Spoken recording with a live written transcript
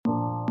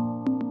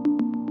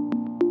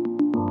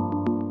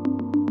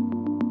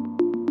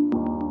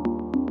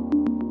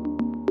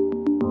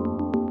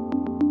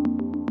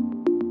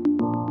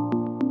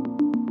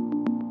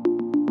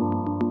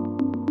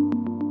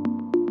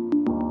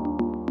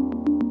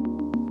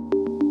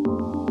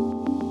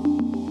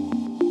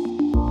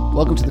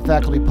Welcome to the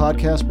Faculty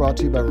Podcast, brought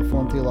to you by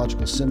Reformed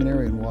Theological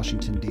Seminary in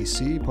Washington,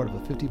 D.C., part of a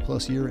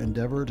 50-plus year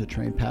endeavor to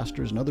train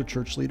pastors and other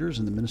church leaders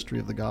in the ministry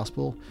of the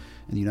gospel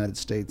in the United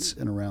States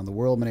and around the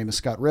world. My name is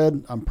Scott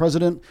Redd. I'm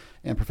president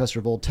and professor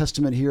of Old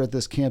Testament here at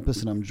this campus,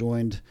 and I'm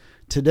joined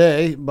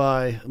today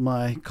by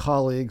my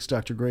colleagues,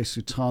 Dr. Gray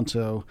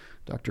Sutanto,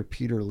 Dr.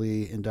 Peter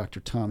Lee, and Dr.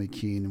 Tommy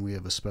Keene, and we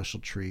have a special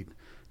treat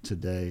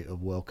today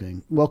of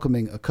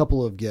welcoming a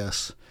couple of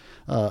guests,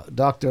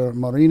 Dr.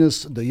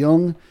 Marinus de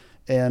Jong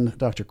and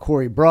Dr.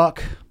 Cory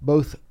Brock,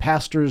 both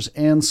pastors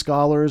and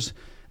scholars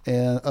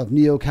of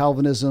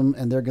Neo-Calvinism,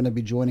 and they're going to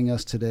be joining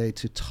us today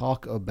to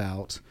talk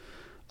about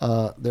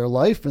their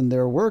life and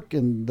their work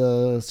and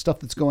the stuff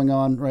that's going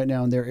on right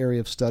now in their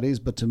area of studies.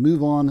 But to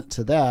move on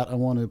to that, I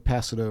want to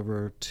pass it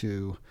over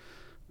to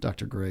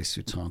Dr. Gray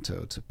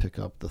Sutanto to pick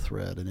up the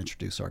thread and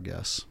introduce our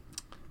guests.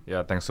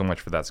 Yeah, thanks so much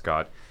for that,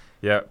 Scott.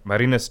 Yeah,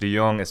 Marinus de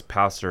Jong is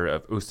pastor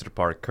of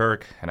Oosterpark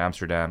Kerk in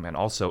Amsterdam and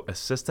also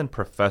assistant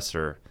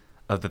professor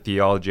of the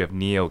theology of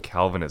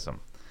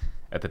Neo-Calvinism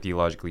at the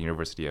Theological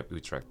University of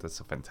Utrecht. That's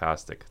a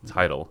fantastic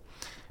title.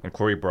 And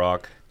Cory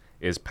Brock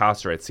is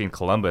pastor at St.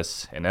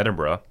 Columba's in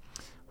Edinburgh,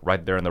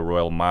 right there in the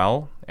Royal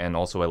Mile, and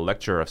also a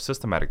lecturer of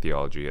systematic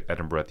theology at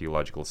Edinburgh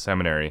Theological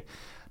Seminary.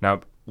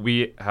 Now,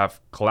 we have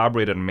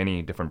collaborated on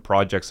many different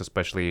projects,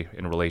 especially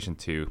in relation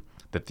to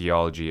the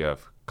theology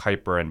of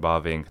Kuyper and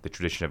Bavinck, the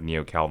tradition of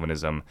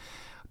Neo-Calvinism.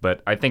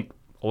 But I think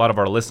a lot of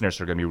our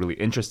listeners are going to be really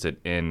interested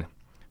in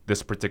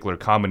this particular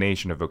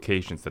combination of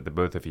vocations that the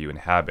both of you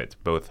inhabit,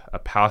 both a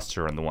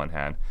pastor on the one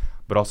hand,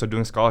 but also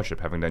doing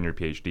scholarship, having done your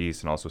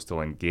PhDs and also still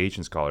engaged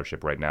in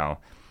scholarship right now,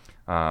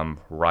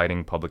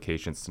 writing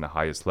publications to the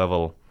highest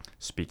level,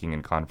 speaking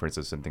in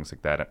conferences and things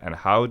like that. And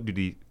how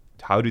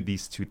do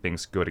these two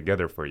things go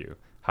together for you?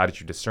 How did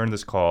you discern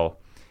this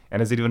call?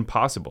 And is it even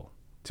possible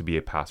to be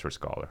a pastor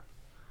scholar?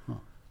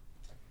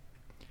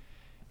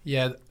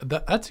 Yeah,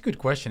 that's a good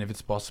question, if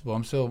it's possible.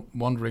 I'm still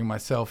wondering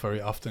myself very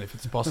often if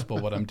it's possible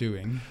what I'm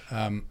doing.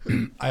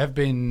 I have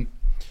been,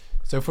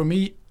 so for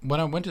me,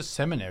 when I went to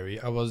seminary,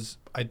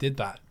 I did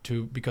that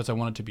because I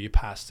wanted to be a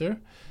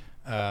pastor.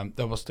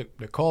 That was the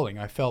calling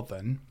I felt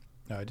then,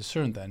 I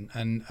discerned then.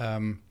 And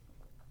and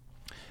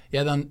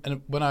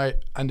when I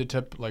ended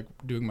up like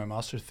doing my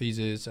master's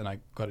thesis and I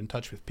got in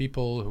touch with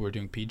people who were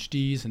doing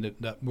PhDs and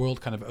that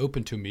world kind of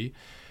opened to me.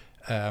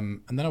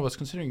 And then I was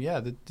considering,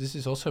 that this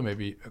is also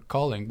maybe a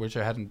calling which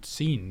I hadn't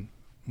seen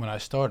when I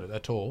started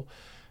at all.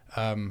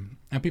 And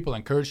people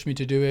encouraged me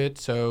to do it.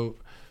 So,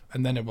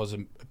 and then it was a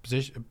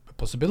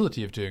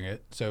possibility of doing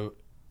it. So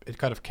it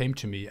kind of came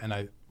to me, and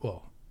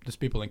there's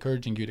people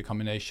encouraging you, the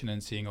combination,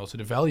 and seeing also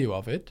the value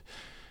of it.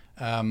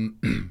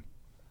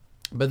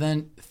 But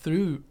then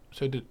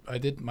I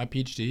did my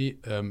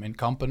PhD in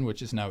Kampen,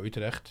 which is now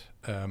Utrecht.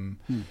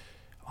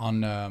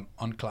 On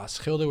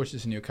Klaas Schilder, which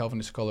is a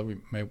Neo-Calvinist scholar. We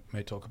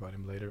may talk about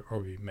him later, or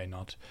we may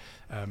not.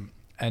 But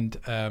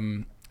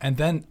then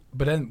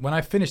when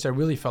I finished, I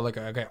really felt like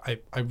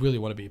I really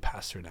want to be a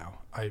pastor now.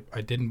 I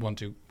didn't want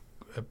to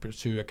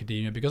pursue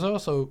academia because I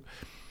also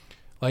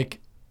like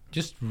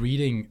just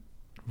reading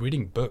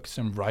books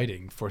and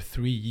writing for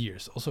 3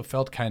 years also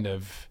felt kind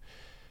of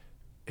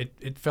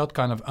it felt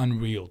kind of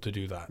unreal to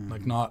do that,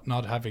 like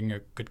not having a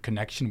good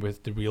connection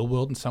with the real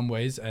world in some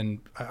ways, and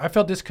I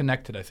felt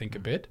disconnected, I think, a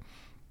bit.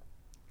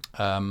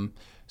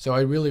 So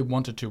I really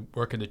wanted to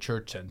work in the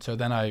church then. So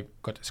then I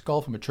got this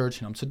call from a church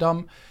in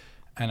Amsterdam,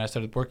 and I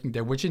started working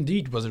there, which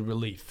indeed was a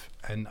relief.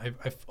 And I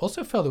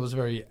also felt it was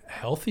very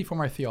healthy for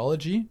my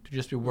theology to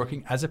just be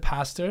working as a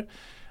pastor.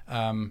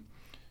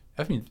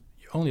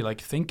 Only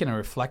like thinking and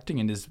reflecting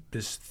in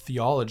this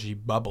theology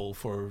bubble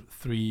for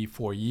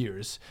 3-4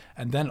 years,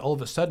 and then all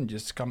of a sudden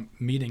just come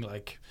meeting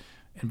like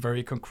in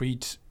very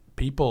concrete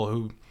people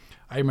who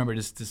I remember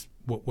this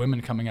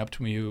woman coming up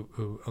to me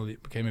who only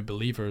became a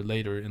believer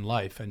later in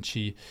life, and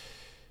she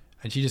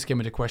just gave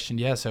me the question,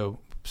 so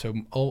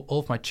all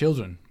of my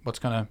children, what's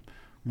gonna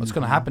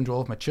happen to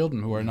all of my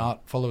children who are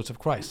not followers of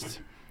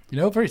Christ?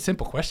 Very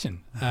simple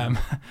question. And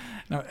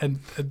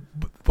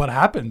what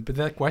happened? But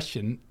that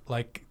question,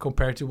 like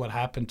compared to what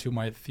happened to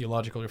my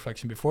theological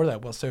reflection before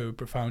that, was so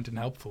profound and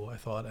helpful, I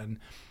thought. And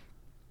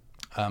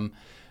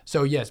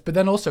so yes, but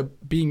then also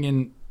I've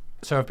been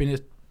a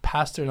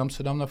pastor in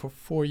Amsterdam now for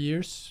 4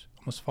 years,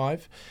 almost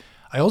 5.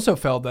 I also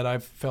felt that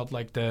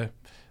like the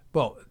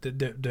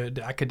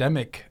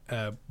academic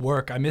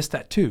work, I missed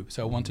that too.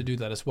 So I want to do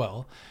that as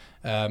well.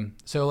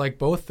 So like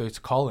both those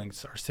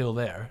callings are still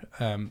there.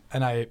 And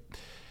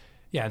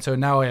so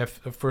now I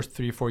have the first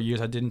 3 or 4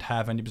 years, I didn't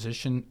have any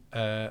position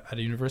at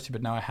a university,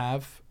 but now I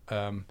have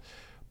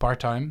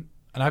part-time.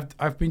 And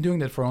I've been doing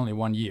that for only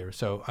 1 year.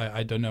 So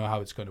I don't know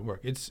how it's going to work.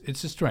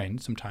 It's a strain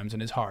sometimes,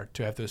 and it's hard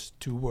to have those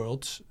two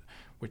worlds,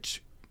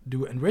 which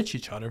do enrich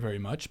each other very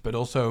much, but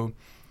also,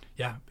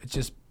 it's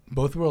just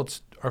both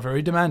worlds are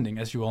very demanding,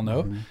 as you all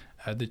know.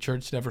 The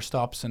church never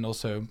stops, and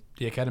also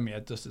the academy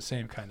does the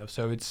same kind of.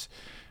 So it's,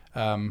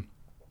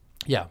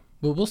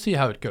 we'll see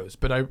how it goes.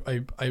 But I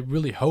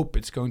really hope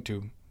it's going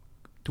to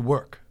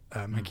work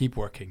and keep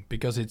working,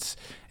 because it's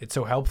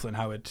so helpful in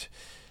how it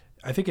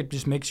I think it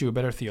just makes you a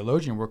better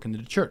theologian working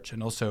in the church,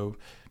 and also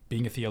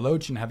being a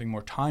theologian, having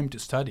more time to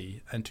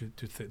study and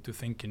to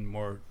think in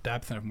more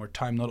depth and have more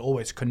time, not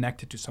always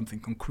connected to something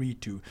concrete,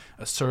 to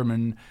a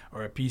sermon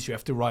or a piece you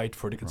have to write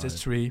for the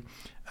consistory,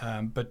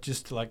 but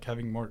just like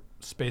having more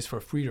space for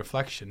free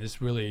reflection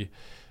is really,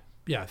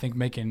 I think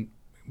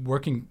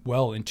working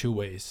well in two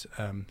ways.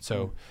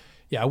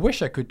 I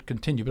wish I could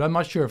continue, but I'm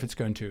not sure if it's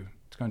going to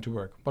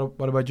work.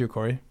 What about you,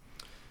 Cory?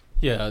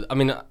 Yeah, I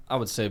mean, I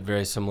would say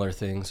very similar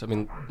things. I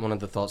mean, one of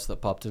the thoughts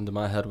that popped into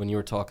my head when you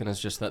were talking is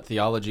just that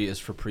theology is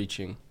for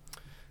preaching,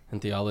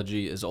 and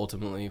theology is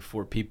ultimately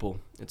for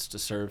people. It's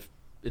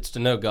to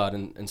know God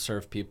and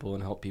serve people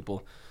and help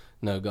people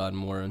know God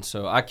more. And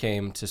so I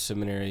came to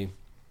seminary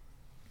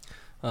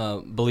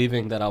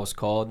believing that I was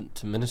called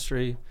to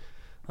ministry,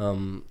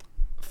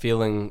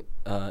 feeling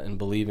and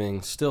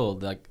believing still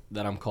that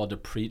I'm called to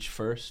preach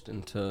first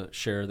and to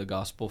share the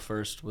gospel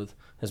first with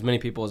as many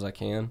people as I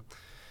can.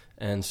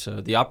 And so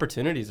the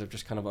opportunities have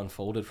just kind of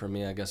unfolded for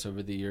me, I guess,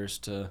 over the years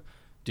to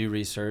do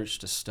research,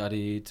 to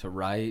study, to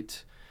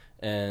write.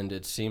 And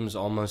it seems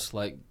almost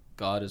like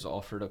God has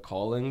offered a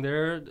calling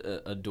there.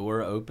 A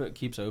door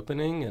keeps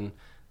opening, and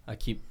I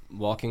keep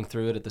walking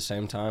through it at the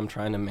same time,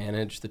 trying to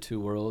manage the two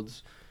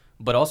worlds,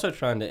 but also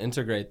trying to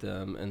integrate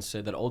them and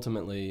say that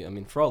ultimately, I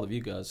mean, for all of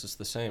you guys, it's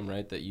the same,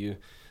 right? That you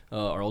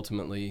are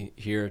ultimately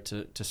here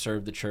to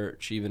serve the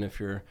church, even if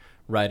you're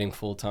writing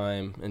full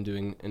time and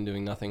doing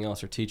nothing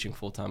else, or teaching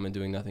full time and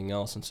doing nothing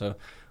else. And so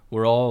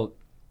we're all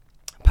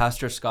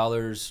pastor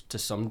scholars to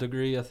some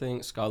degree, I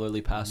think,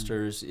 scholarly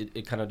pastors.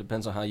 It kind of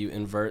depends on how you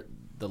invert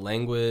the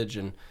language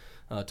and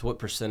to what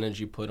percentage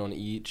you put on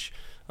each.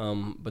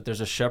 But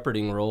there's a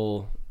shepherding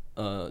role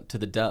to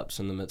the depths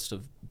in the midst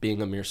of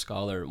being a mere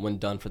scholar when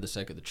done for the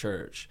sake of the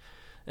church.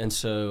 And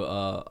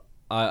so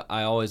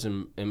I always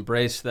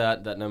embraced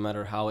that no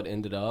matter how it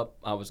ended up,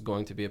 I was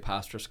going to be a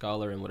pastor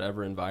scholar in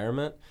whatever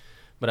environment.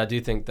 But I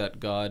do think that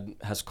God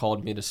has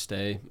called me to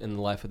stay in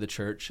the life of the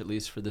church, at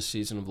least for this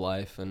season of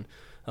life, and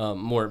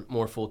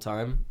more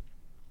full-time,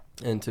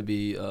 and to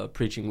be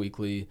preaching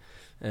weekly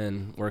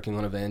and working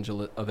on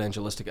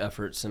evangelistic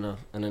efforts in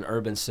an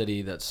urban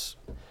city that's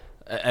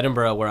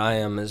Edinburgh, where I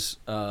am, is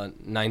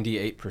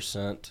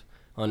 98%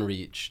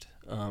 unreached.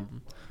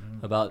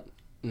 About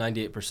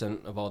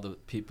 98% of all the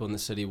people in the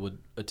city would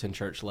attend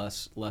church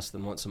less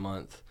than once a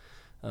month,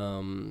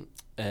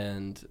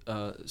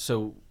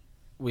 so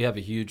we have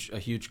a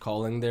huge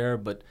calling there.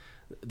 But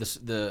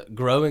the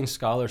growing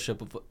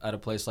scholarship at a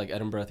place like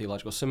Edinburgh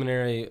Theological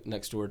Seminary,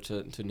 next door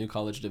to New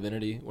College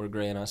Divinity, where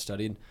Gray and I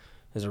studied,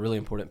 is a really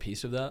important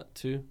piece of that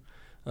too.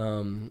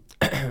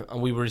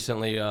 We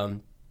recently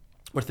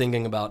we're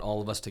thinking about,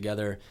 all of us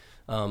together,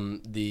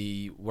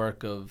 the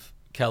work of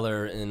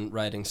Keller in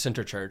writing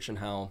Center Church and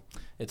how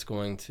it's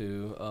going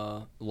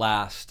to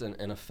last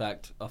and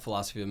affect a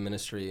philosophy of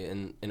ministry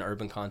in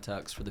urban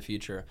context for the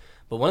future.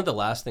 But one of the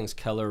last things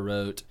Keller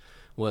wrote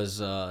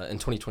was in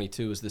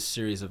 2022 was this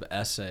series of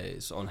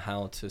essays on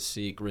how to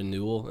seek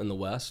renewal in the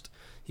West.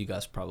 You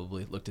guys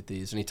probably looked at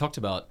these. And he talked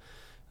about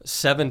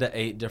 7 to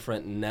 8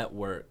 different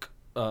network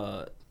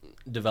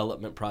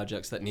development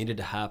projects that needed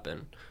to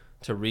happen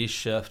to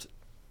reshift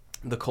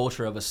the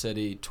culture of a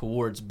city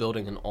towards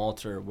building an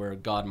altar where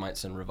God might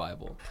send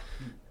revival.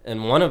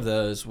 And one of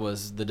those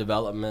was the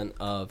development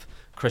of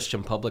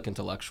Christian public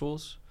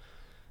intellectuals,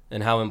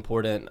 and how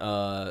important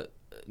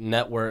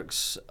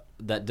networks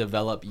that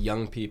develop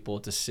young people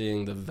to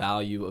seeing the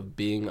value of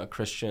being a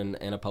Christian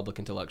and a public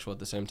intellectual at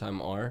the same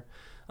time are.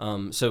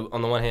 So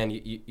on the one hand,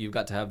 you've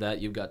got to have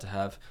that. You've got to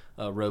have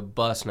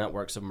robust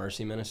networks of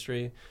mercy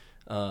ministry,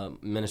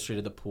 ministry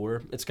to the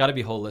poor. It's got to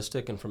be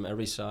holistic and from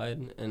every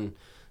side. And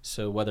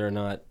so whether or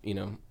not,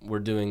 we're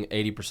doing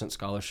 80%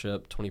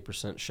 scholarship,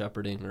 20%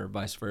 shepherding, or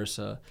vice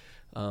versa,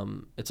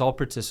 it's all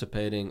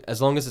participating.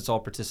 As long as it's all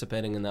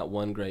participating in that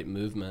one great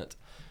movement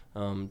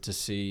to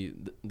see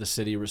the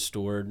city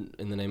restored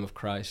in the name of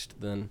Christ,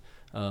 then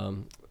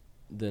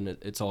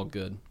it's all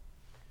good.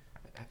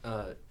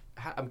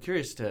 I'm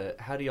curious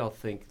how do y'all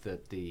think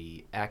that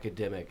the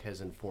academic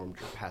has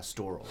informed your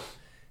pastoral?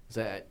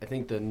 I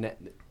think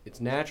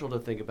it's natural to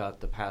think about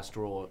the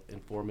pastoral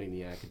informing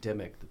the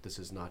academic, that this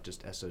is not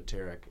just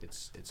esoteric,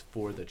 it's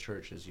for the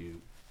church, as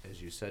you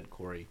said,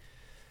 Cory.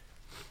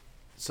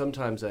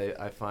 Sometimes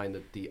I find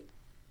that the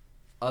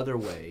other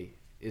way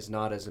is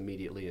not as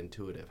immediately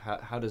intuitive.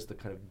 How does the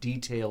kind of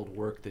detailed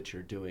work that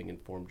you're doing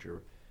inform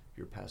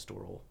your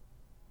pastoral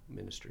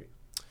ministry?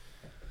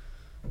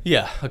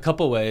 Yeah, a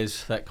couple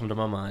ways that come to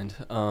my mind.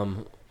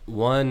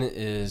 One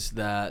is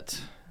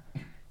that,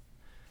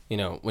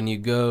 when you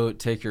go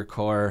take your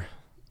car,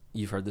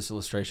 you've heard this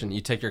illustration,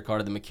 you take your car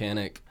to the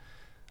mechanic,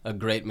 a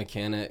great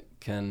mechanic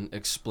can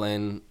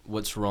explain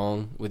what's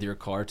wrong with your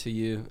car to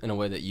you in a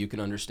way that you can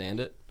understand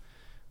it.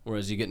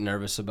 Whereas you get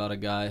nervous about a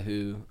guy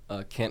who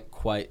can't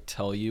quite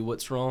tell you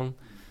what's wrong.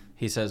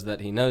 He says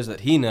that he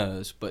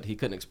knows, but he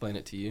couldn't explain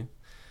it to you.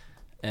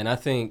 And I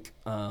think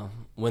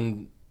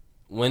when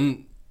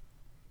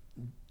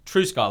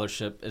true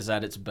scholarship is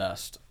at its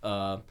best,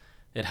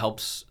 it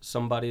helps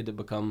somebody to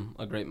become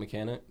a great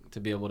mechanic, to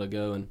be able to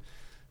go and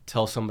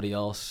tell somebody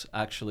else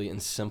actually in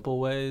simple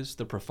ways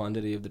the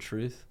profundity of the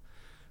truth.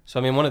 So,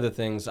 I mean, one of the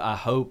things I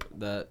hope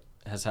that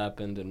has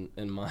happened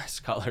in my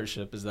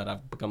scholarship is that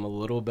I've become a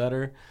little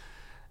better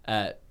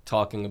at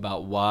talking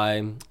about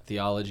why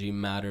theology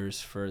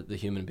matters for the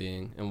human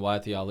being, and why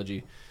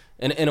theology,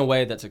 in a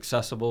way that's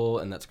accessible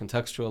and that's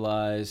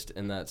contextualized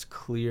and that's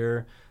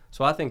clear.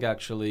 So I think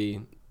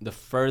actually the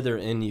further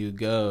in you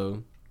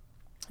go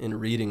in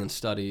reading and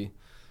study,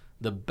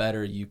 the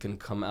better you can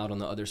come out on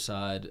the other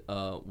side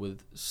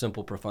with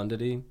simple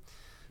profundity.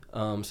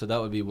 So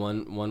that would be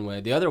one way.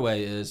 The other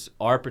way is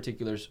our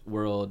particular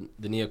world,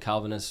 the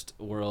Neo-Calvinist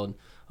world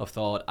of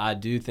thought, I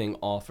do think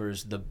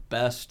offers the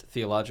best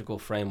theological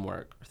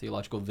framework or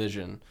theological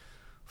vision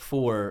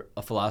for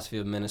a philosophy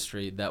of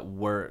ministry that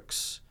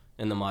works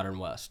in the modern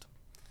West,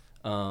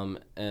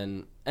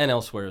 and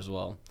elsewhere as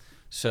well.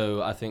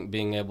 So I think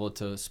being able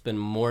to spend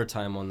more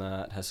time on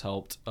that has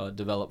helped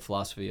develop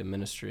philosophy of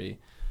ministry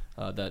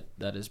that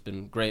has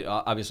been great,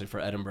 obviously, for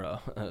Edinburgh,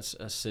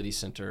 a city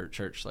center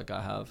church like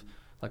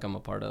I'm a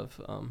part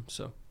of.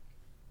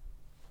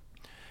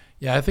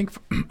 Yeah, I think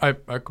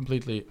I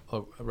completely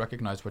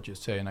recognize what you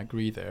say and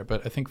agree there.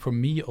 But I think for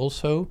me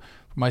also,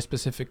 my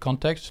specific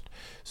context,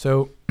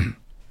 so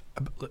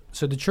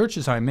the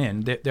churches I'm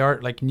in, they are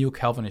like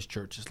Neo-Calvinist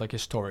churches, like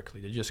historically.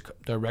 They just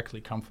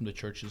directly come from the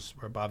churches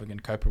where Bavinck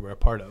and Kuyper were a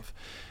part of.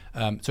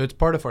 So it's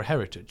part of our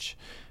heritage.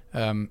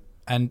 And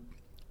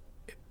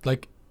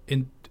like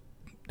in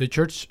the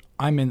church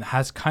I'm in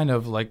has kind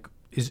of like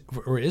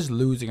is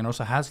losing and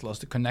also has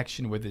lost the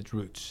connection with its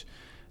roots.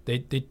 They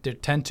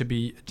tend to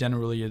be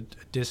generally a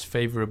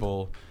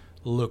disfavorable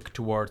look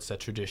towards that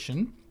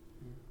tradition,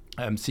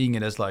 seeing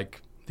it as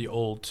like the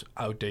old,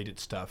 outdated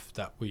stuff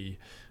that we,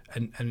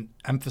 and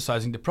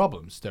emphasizing the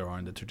problems there are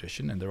in the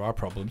tradition, and there are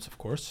problems, of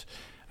course,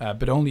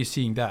 but only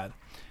seeing that.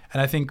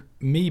 And I think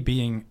me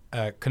being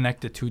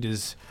connected to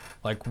this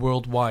like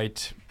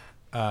worldwide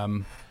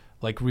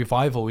like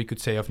revival, we could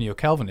say, of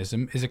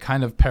Neo-Calvinism is a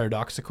kind of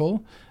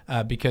paradoxical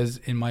because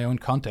in my own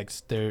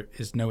context, there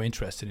is no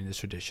interest in this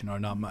tradition,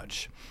 or not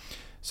much.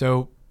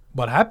 So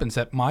what happens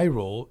that my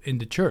role in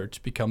the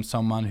church becomes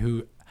someone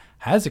who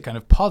has a kind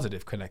of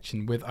positive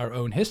connection with our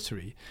own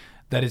history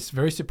that is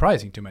very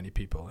surprising to many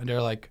people. And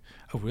they're like,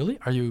 oh, really?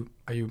 Are you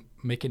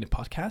making a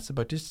podcast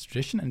about this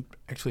tradition? And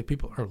actually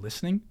people are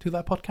listening to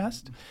that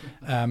podcast?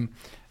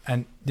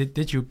 And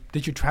did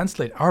you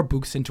translate our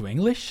books into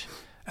English?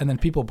 And then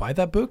people buy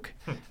that book?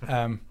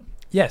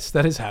 Yes,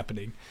 that is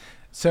happening.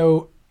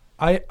 So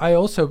I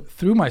also,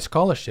 through my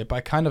scholarship,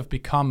 I kind of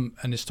become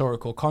an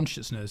historical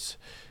consciousness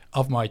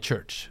of my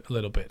church a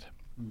little bit.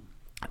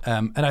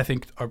 And I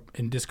think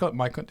in this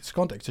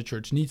context, the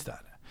church needs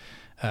that.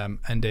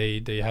 And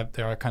they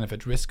are kind of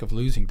at risk of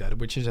losing that,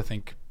 which is, I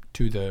think,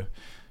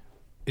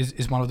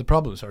 is one of the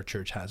problems our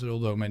church has,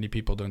 although many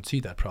people don't see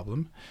that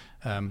problem.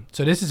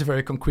 So this is a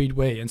very concrete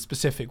way and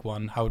specific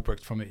one, how it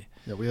worked for me.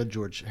 Yeah, we had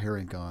George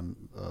Herink on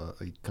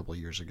a couple of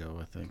years ago,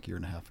 I think, year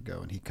and a half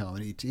ago, and he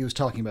was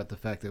talking about the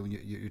fact that when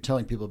you're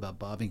telling people about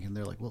Bavinck, and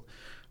they're like, well,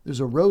 there's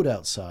a road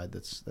outside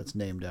that's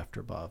named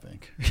after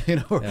Bavinck,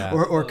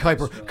 or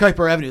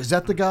Kuyper Avenue. Is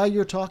that the guy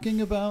you're talking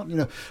about?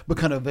 But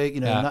kind of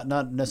vague,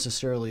 not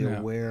necessarily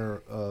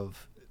aware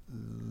of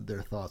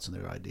their thoughts and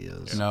their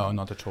ideas. No,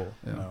 not at all.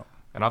 Yeah. No.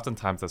 And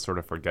oftentimes that sort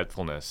of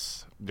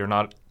forgetfulness,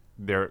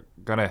 they're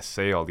gonna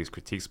say all these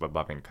critiques about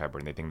Bavinck and Kuyper,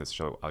 and they think this is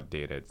so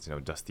outdated,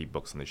 dusty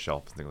books on the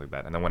shelf and things like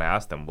that. And then when I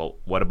ask them, well,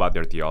 what about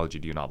their theology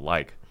do you not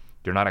like?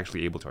 They're not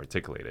actually able to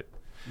articulate it.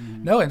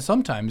 Mm-hmm. No, and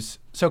sometimes,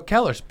 so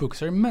Keller's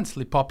books are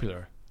immensely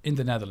popular in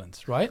the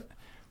Netherlands, right?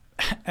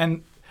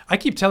 And I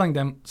keep telling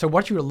them, so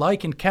what you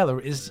like in Keller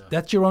is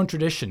that's your own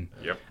tradition.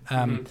 Yep.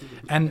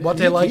 And what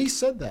they like. He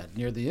said that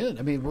near the end.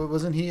 I mean,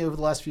 wasn't he over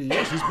the last few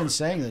years? He's been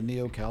saying that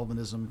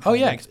Neo-Calvinism.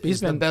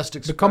 He's been the best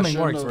expression becoming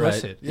more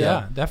explicit. Right.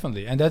 Yeah,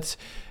 definitely. And that's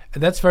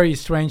very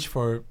strange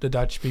for the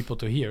Dutch people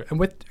to hear. And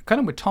with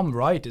Tom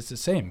Wright, it's the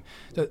same.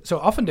 So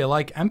often they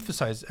like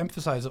emphasis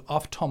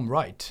of Tom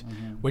Wright,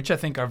 which I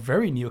think are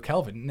very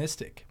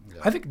Neo-Calvinistic.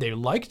 Yeah. I think they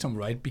like Tom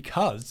Wright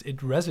because it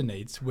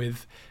resonates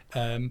with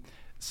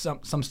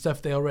some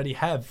stuff they already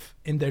have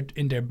in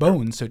their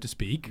bones, so to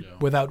speak,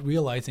 without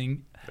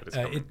realizing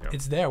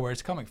it's there where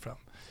it's coming from.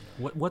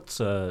 What's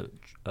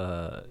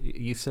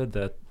you said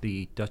that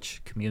the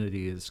Dutch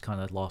community has kind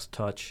of lost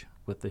touch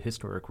with the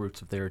historic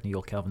roots of their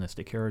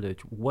Neo-Calvinistic heritage.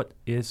 What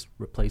is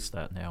replaced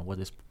that now? What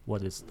is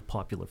the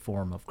popular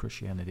form of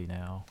Christianity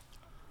now?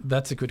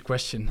 That's a good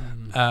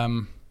question.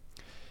 So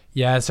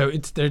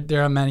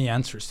there are many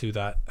answers to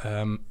that.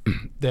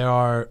 There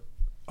are,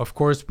 of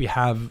course, we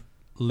have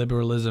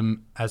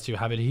liberalism as you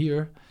have it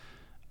here,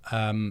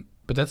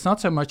 but that's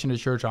not so much in the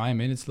church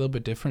I'm in. It's a little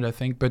bit different, I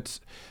think. But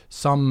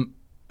some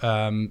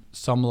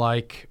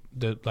like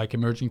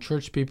emerging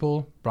church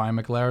people, Brian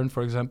McLaren,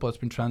 for example, has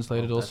been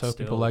translated. Also,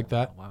 people like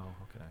that. Wow.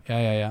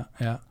 Okay.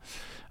 Yeah.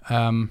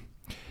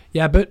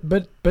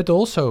 But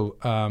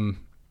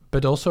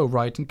also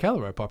Wright and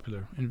Keller are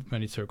popular in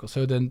many circles.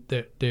 So then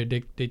they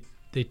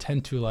they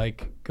tend to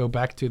like go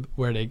back to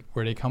where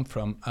they come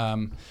from.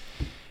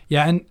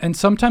 And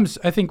sometimes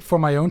I think for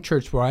my own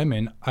church where I'm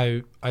in,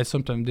 I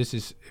sometimes, this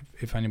is,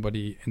 if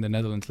anybody in the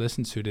Netherlands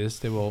listens to this,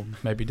 they will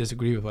maybe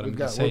disagree with what I'm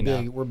going to say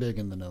now. We're big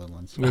in the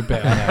Netherlands. We're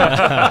big.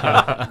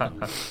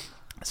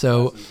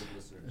 So,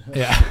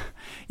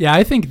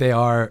 I think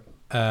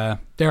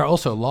they're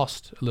also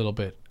lost a little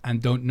bit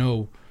and don't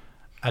know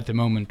at the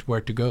moment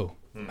where to go,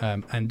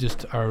 and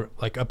just are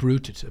like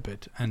uprooted a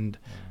bit and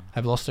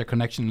have lost their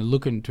connection and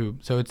look into.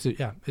 So it's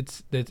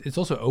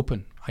also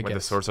open, I guess.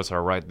 The sources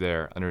are right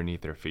there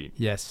underneath their feet.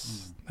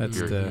 Yes, that's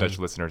Your the Dutch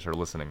listeners are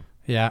listening.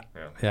 Yeah.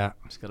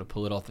 Just got to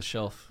pull it off the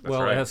shelf. That's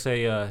right.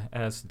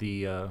 As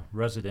the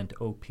resident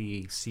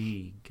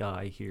OPC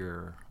guy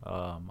here,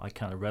 I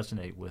kind of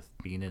resonate with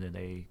being in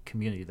a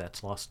community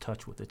that's lost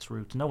touch with its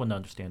roots. No one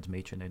understands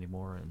Machen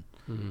anymore,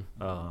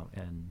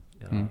 and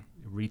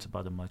reads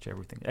about it much,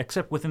 everything,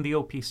 except within the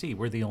OPC.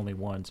 We're the only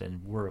ones,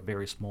 and we're a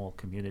very small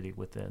community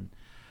within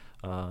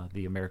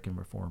the American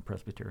Reformed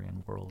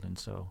Presbyterian world, and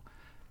so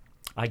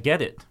I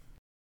get it.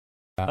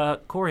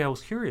 Cory, I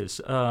was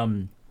curious.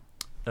 You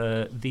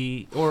had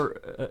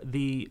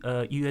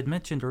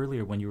mentioned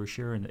earlier when you were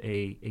sharing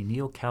a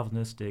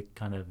Neo-Calvinistic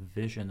kind of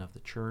vision of the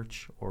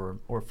church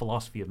or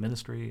philosophy of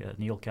ministry, a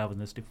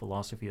Neo-Calvinistic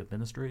philosophy of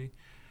ministry.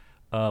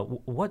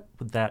 What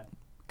would that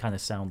kind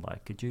of sound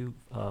like? Could you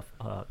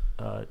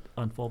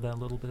unfold that a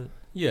little bit?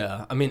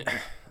 Yeah, I mean,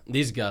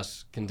 these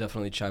guys can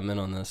definitely chime in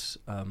on this.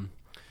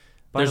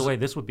 By the way,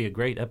 this would be a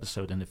great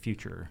episode in the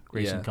future,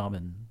 Grace and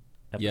Common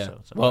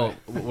episode. So. Well,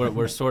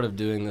 we're sort of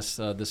doing this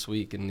this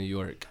week in New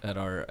York at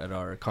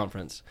our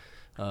conference.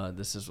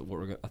 This is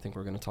what I think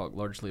we're going to talk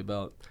largely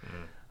about.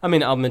 I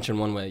mean, I'll mention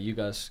one way. You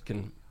guys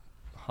can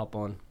hop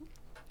on.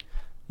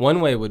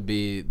 One way would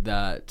be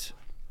that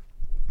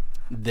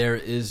there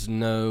is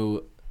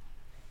no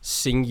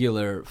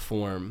singular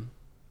form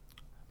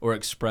or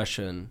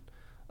expression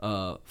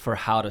for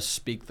how to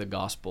speak the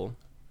gospel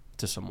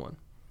to someone.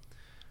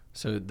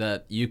 So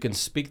that you can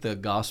speak the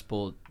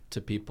gospel to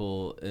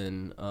people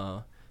in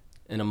a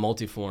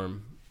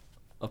multiform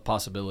of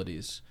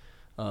possibilities,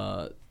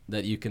 that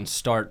you can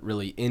start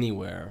really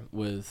anywhere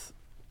with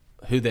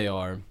who they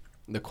are,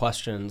 the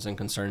questions and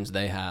concerns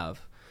they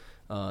have,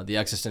 the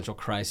existential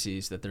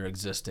crises that they're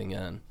existing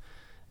in,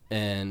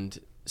 and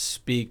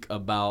speak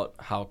about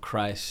how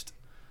Christ,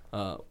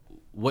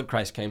 what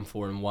Christ came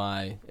for and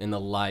why in the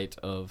light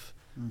of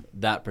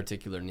that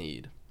particular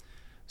need.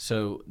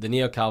 So the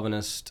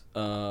Neo-Calvinist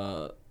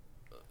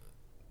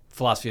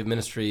philosophy of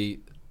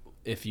ministry,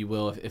 if you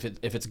will, if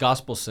it's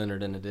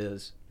gospel-centered, and it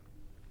is,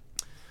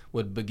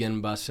 would begin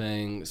by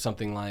saying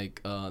something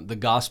like the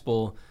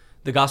gospel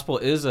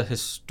is a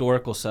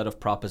historical set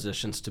of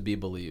propositions to be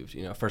believed.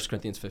 1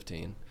 Corinthians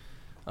 15,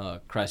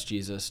 Christ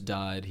Jesus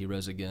died, he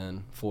rose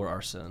again for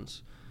our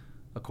sins,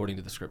 according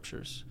to the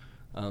scriptures.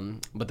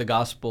 But the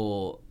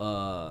gospel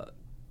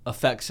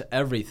affects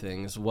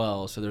everything as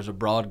well. So there's a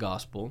broad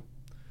gospel.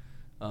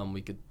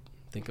 We could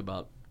think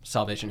about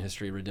salvation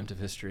history, redemptive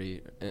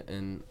history,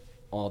 and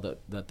all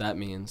that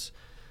means.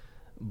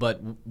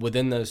 But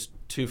within those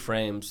two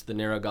frames, the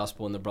narrow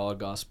gospel and the broad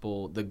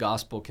gospel, the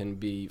gospel can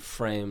be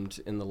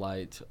framed in the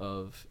light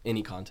of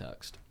any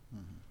context,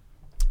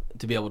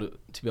 to be able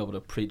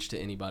to preach to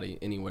anybody,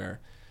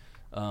 anywhere.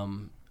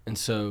 And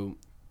so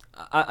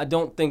I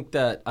don't think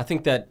that, I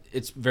think that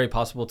it's very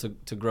possible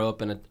to grow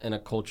up in a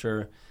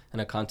culture and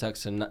a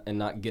context and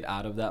not get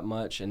out of that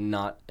much and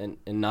not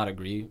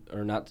agree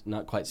or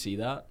not quite see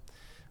that.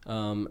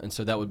 And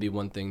so that would be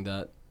one thing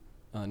that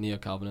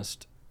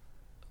Neo-Calvinist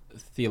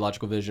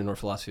theological vision or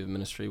philosophy of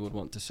ministry would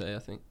want to say, I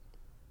think.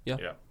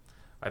 Yeah.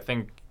 I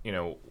think,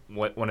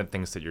 one of the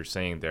things that you're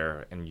saying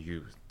there, and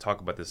you talk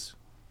about this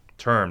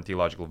term,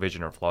 theological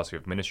vision or philosophy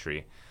of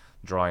ministry,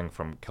 drawing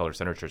from Keller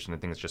Center Church, and I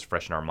think it's just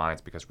fresh in our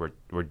minds because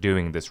we're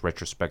doing this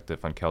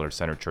retrospective on Keller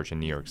Center Church in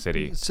New York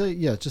City.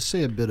 Just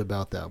say a bit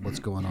about that. What's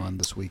going on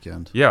this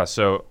weekend? Yeah,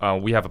 so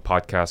we have a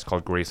podcast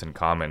called Grace in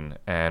Common,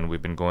 and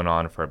we've been going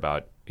on for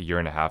about a year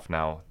and a half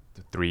now,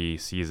 3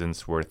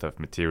 seasons worth of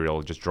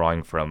material, just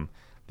drawing from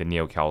the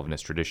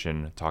Neo-Calvinist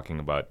tradition, talking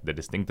about the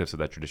distinctives of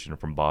that tradition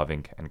from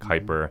Bavinck and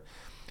Kuyper,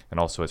 and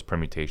also its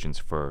permutations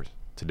for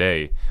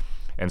today.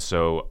 And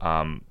so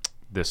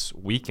this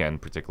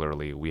weekend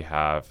particularly, we've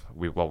had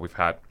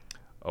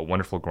a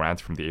wonderful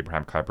grant from the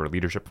Abraham Kuyper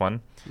Leadership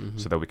Fund,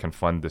 so that we can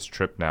fund this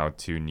trip now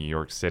to New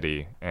York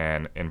City,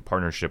 and in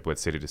partnership with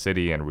City to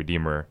City and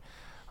Redeemer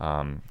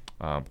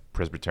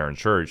Presbyterian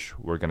Church,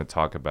 we're going to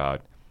talk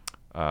about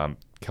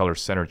Keller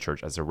Center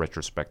Church as a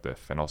retrospective,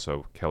 and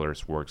also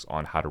Keller's works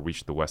on how to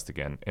reach the West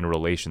again in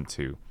relation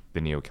to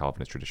the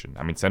Neo-Calvinist tradition.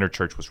 I mean, Center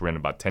Church was written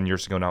about 10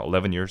 years ago now,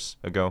 11 years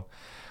ago,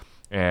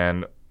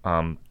 and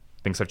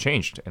things have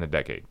changed in a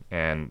decade,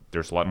 and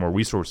there's a lot more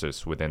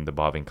resources within the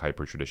Bavinck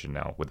Kuyper tradition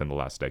now within the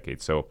last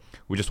decade. So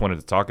we just wanted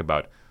to talk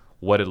about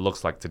what it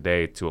looks like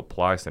today to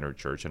apply Center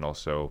Church, and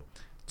also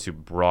to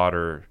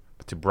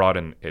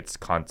broaden its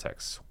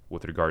context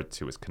with regard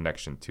to its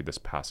connection to this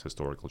past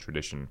historical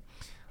tradition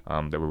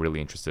that we're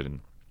really interested in.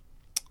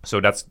 So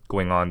that's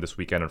going on this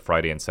weekend on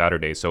Friday and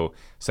Saturday. So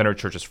Center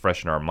Church is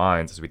fresh in our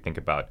minds as we think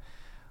about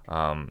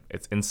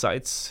its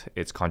insights,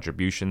 its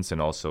contributions,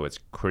 and also its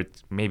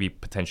maybe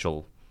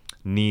potential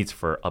needs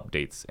for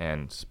updates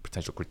and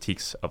potential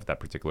critiques of that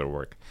particular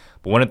work.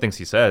 But one of the things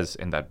he says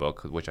in that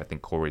book, which I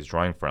think Cory is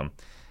drawing from,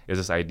 is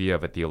this idea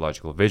of a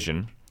theological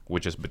vision,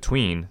 which is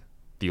between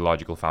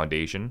theological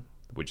foundation,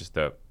 which is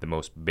the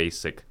most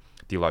basic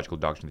theological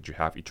doctrine that you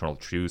have, eternal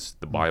truths,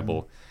 the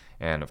Bible,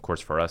 and of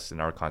course for us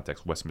in our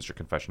context, Westminster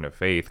Confession of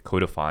Faith,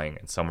 codifying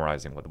and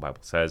summarizing what the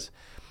Bible says.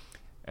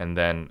 And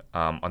then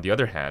on the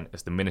other hand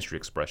is the ministry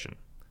expression,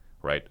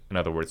 right? In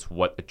other words,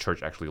 what a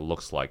church actually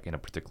looks like in a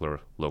particular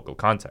local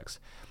context.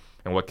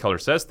 And what Keller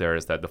says there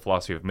is that the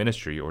philosophy of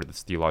ministry, or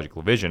this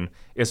theological vision,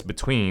 is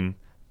between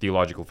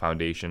theological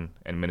foundation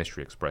and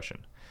ministry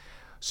expression.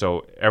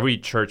 So every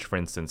church, for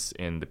instance,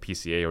 in the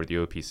PCA or the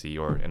OPC,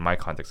 or in my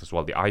context as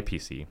well, the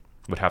IPC,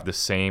 would have the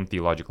same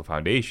theological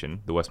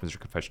foundation, the Westminster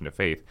Confession of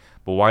Faith.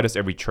 But why does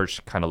every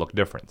church kind of look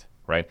different,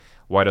 right?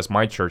 Why does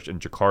my church in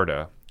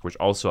Jakarta, which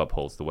also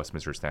upholds the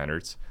Westminster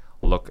standards,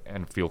 look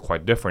and feel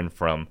quite different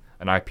from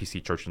an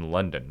IPC church in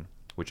London,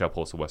 which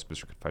upholds the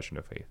Westminster Confession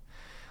of Faith?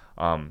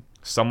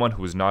 Someone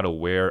who is not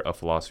aware of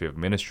philosophy of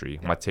ministry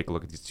might take a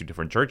look at these two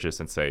different churches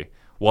and say,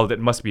 well, there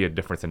must be a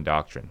difference in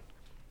doctrine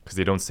because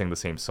they don't sing the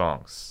same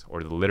songs,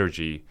 or the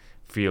liturgy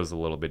feels a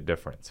little bit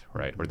different,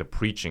 right? Or the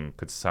preaching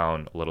could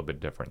sound a little bit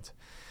different.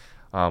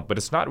 But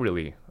it's not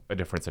really a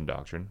difference in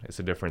doctrine. It's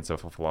a difference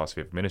of a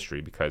philosophy of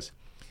ministry, because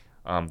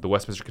the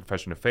Westminster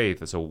Confession of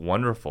Faith is a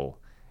wonderful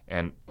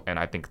and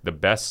I think the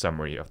best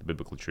summary of the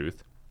biblical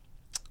truth,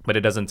 but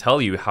it doesn't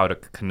tell you how to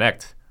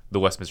connect the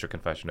Westminster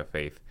Confession of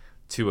Faith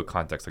to a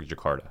context like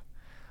Jakarta.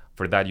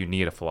 For that, you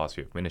need a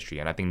philosophy of ministry.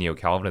 And I think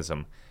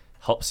Neo-Calvinism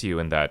helps you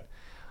in that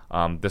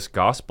this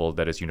gospel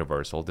that is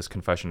universal, this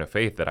confession of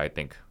faith that I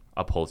think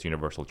upholds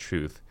universal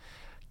truth,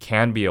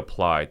 can be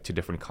applied to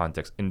different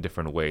contexts in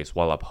different ways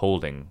while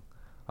upholding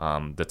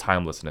the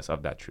timelessness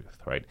of that truth,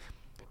 right?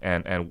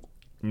 And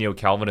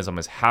Neo-Calvinism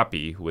is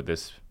happy with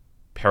this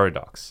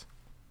paradox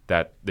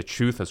that the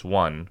truth is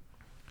one,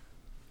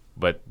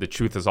 but the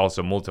truth is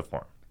also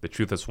multiform. The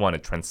truth is one,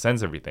 it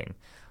transcends everything,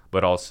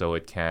 but also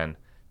it can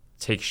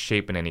take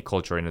shape in any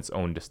culture in its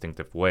own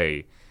distinctive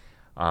way.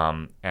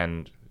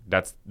 And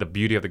that's the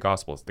beauty of the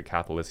gospel. It's the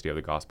Catholicity of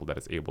the gospel that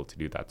is able to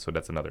do that. So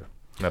that's another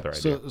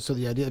idea. So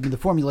the idea, I mean, the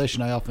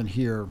formulation I often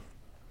hear,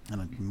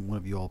 and one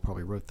of you all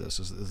probably wrote this,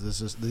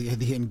 is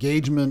the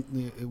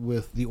engagement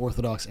with the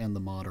Orthodox and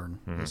the modern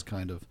is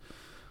kind of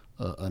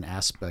an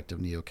aspect of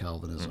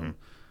Neo-Calvinism.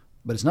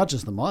 But it's not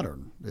just the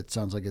modern. It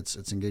sounds like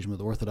it's engagement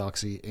with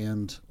orthodoxy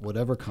and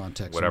whatever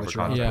context in which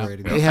you're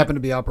operating. They happen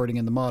to be operating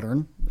in the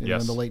modern, in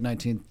the late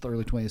 19th,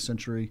 early 20th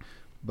century,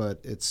 but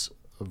it's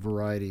a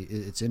variety.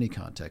 It's any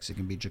context. It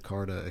can be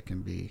Jakarta. It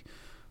can be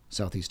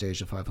Southeast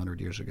Asia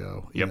 500 years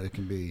ago. You know, it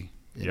can be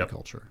any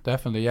culture.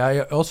 Definitely.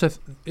 Yeah.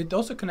 It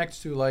also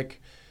connects to, like,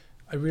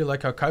 I really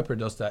like how Kuyper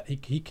does that.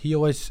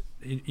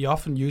 He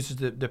often uses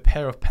the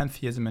pair of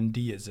pantheism and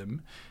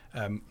deism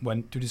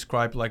when to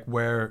describe like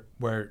where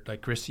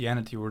like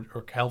Christianity or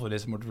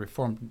Calvinism or the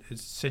Reformed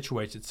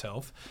situates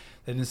itself.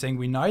 That in saying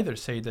we neither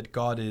say that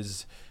God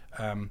is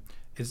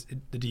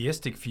the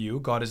deistic view.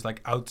 God is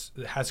like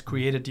has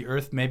created the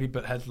earth maybe,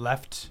 but has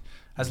left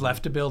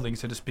the building,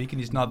 so to speak,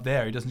 and he's not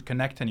there. He doesn't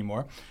connect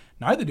anymore.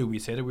 Neither do we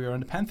say that we are on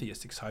the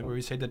pantheistic side, where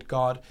we say that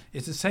God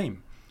is the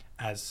same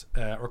as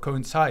or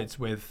coincides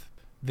with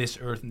this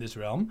earth and this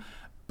realm,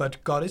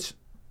 but God is.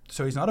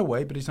 So he's not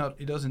away, but he's not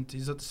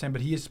the same, but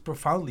he is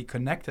profoundly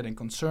connected and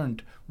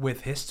concerned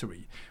with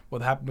history,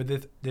 what happened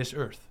with this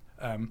earth.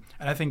 And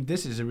I think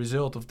this is a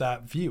result of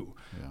that view.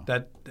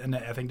 And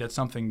I think that's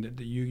something that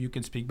you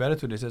can speak better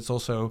to this. It's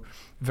also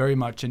very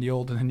much in the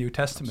Old and the New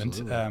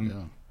Testament.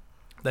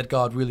 That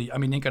God really, I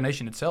mean,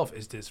 incarnation itself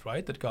is this,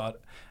 right? That God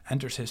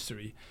enters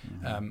history.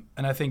 And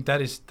I think that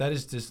is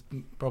this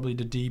probably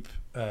the deep,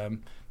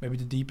 maybe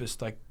the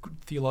deepest like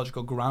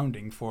theological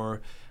grounding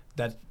for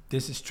that.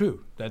 This is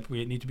true, that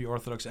we need to be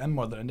Orthodox and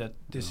modern, and that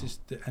this is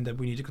and that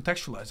we need to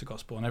contextualize the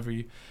gospel in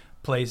every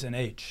place and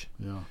age.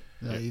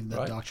 Even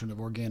that doctrine of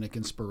organic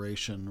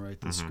inspiration,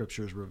 right? The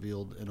Scripture is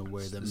revealed in a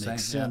way that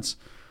makes sense.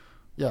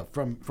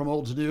 From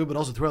old to new, but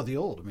also throughout the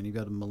old. I mean, you've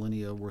got a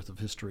millennia worth of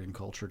history and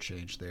culture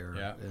change there,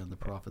 and the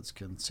prophets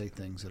can say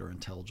things that are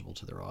intelligible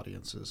to their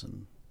audiences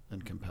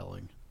and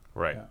compelling.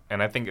 Right,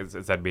 and I think it's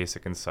that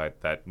basic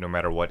insight that no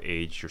matter what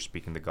age you're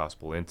speaking the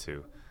gospel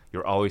into,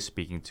 you're always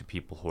speaking to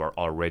people who are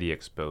already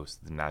exposed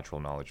to the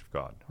natural knowledge of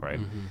God, right?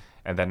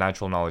 And that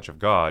natural knowledge of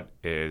God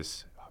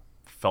is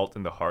felt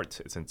in the heart,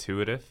 it's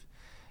intuitive,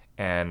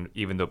 and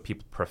even though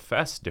people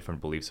profess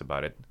different beliefs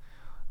about it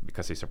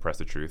because they suppress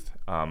the truth,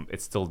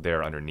 it's still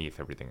there underneath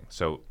everything.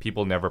 So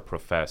people never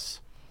profess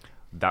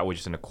that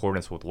which is in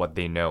accordance with what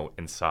they know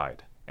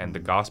inside. And the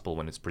gospel,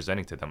 when it's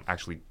presenting to them,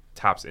 actually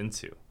taps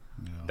into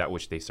that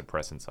which they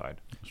suppress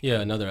inside.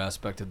 Another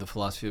aspect of the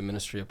philosophy of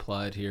ministry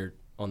applied here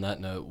on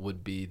that note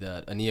would be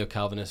that a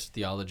Neo-Calvinist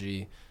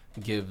theology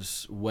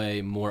gives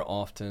way more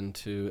often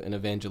to an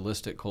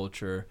evangelistic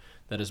culture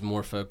that is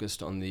more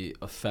focused on the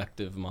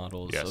effective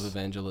models Yes. of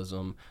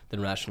evangelism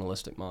than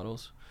rationalistic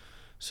models.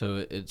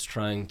 So it's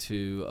trying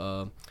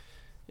to,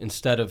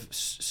 instead of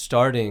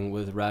starting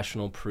with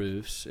rational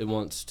proofs, it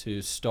wants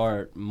to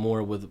start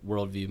more with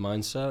worldview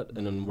mindset.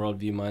 And in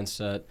worldview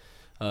mindset,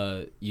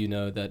 you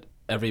know that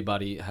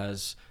everybody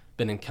has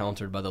been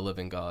encountered by the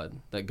living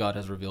God, that God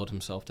has revealed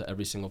himself to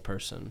every single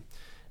person,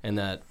 and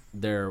that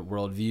their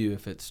worldview,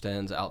 if it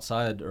stands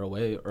outside or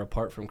away or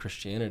apart from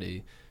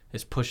Christianity,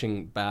 is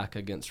pushing back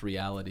against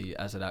reality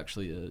as it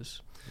actually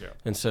is. Yeah.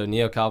 And so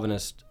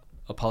Neo-Calvinist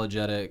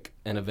apologetic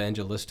and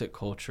evangelistic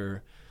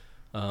culture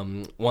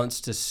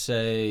wants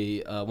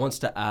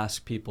to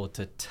ask people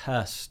to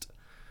test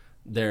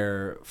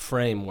their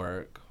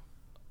framework,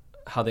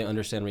 how they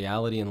understand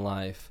reality in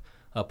life,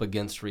 up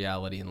against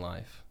reality in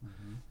life,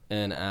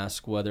 and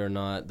ask whether or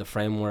not the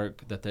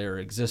framework that they're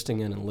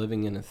existing in and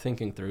living in and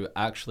thinking through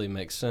actually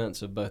makes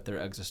sense of both their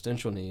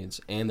existential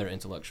needs and their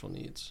intellectual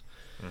needs.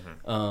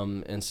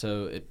 And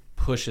so it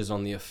pushes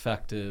on the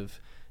effective,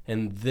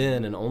 and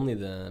then and only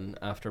then,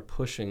 after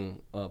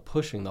pushing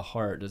the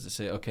heart, does it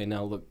say, okay,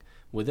 now look,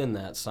 within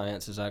that,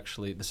 science is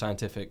actually, the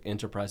scientific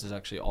enterprise has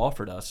actually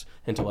offered us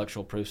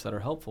intellectual proofs that are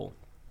helpful,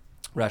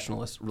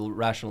 rationalist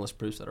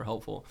proofs that are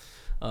helpful.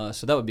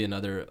 So that would be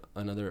another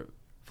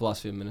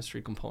philosophy of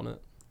ministry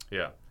component.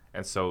 Yeah.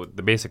 And so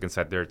the basic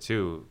insight there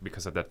too,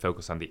 because of that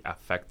focus on the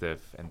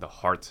affective and the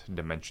heart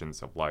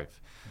dimensions of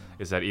life,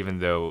 is that even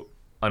though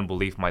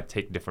unbelief might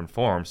take different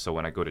forms, so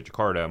when I go to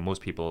Jakarta,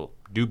 most people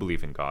do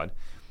believe in God,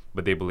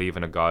 but they believe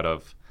in a God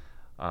of,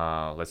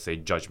 let's say,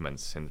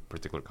 judgments in a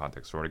particular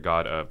context, or a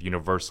God of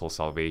universal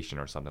salvation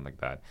or something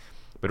like that.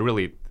 But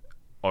really,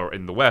 or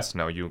in the West,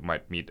 now you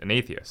might meet an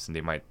atheist, and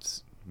you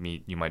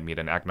might meet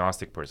an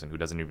agnostic person who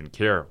doesn't even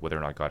care whether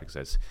or not God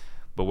exists.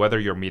 But whether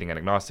you're meeting an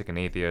agnostic, an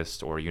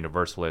atheist, or a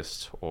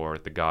universalist, or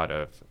the God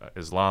of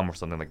Islam or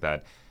something like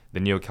that,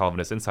 the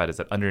Neo-Calvinist insight is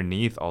that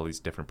underneath all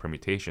these different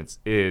permutations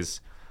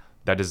is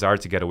that desire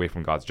to get away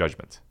from God's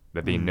judgment,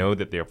 that they know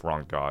that they have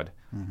wronged God,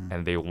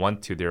 and they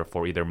want to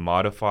therefore either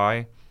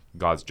modify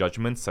God's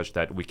judgment such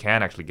that we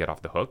can actually get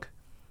off the hook,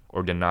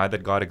 or deny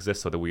that God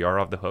exists so that we are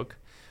off the hook,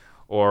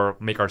 or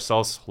make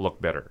ourselves look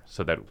better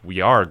so that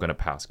we are going to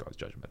pass God's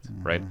judgment,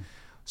 right?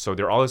 So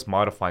they're always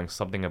modifying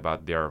something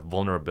about their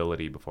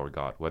vulnerability before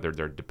God, whether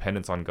their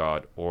dependence on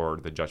God or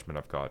the judgment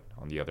of God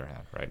on the other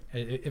hand, right?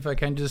 If I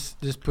can just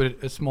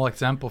put a small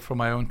example from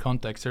my own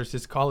context, there's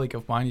this colleague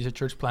of mine, he's a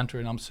church planter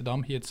in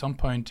Amsterdam. He at some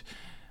point,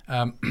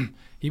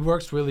 he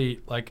works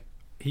really like,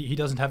 he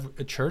doesn't have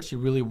a church, he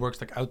really works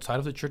like outside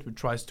of the church, but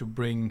tries to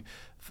bring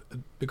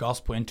the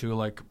gospel into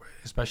like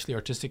especially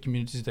artistic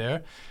communities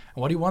there.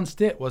 And what he once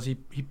did was he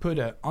put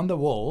on the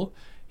wall,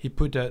 he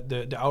put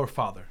the Our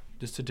Father,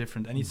 just a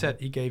different, and he said,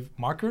 he gave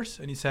markers,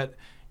 and he said,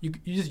 you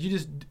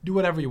just do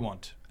whatever you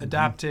want,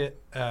 adapt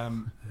it,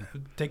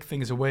 take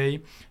things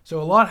away.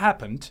 So a lot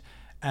happened,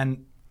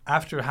 and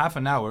after half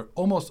an hour,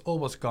 almost all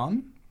was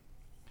gone,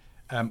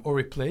 or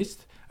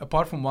replaced,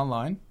 apart from one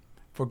line,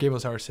 "Forgive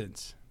us our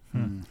sins."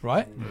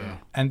 Right? Yeah.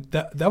 And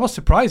that was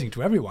surprising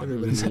to everyone.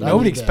 Everybody said, "I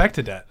Nobody need that."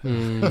 expected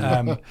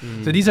that.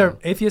 So these are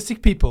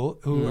atheistic people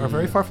who are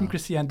very far from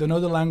Christianity, don't know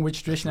the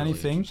language, tradition, Really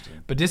anything.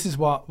 interesting. But this is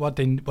what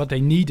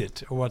they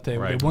needed, or what they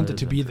Right. wanted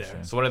to Very be there.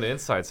 interesting. So one of the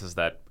insights is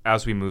that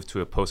as we move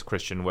to a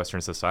post-Christian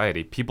Western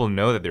society, people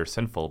know that they're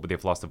sinful, but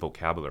they've lost the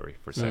vocabulary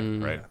for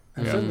sin, right?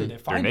 And Yeah. suddenly they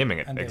find They're naming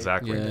it, and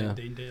exactly. Yeah.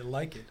 They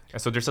like it.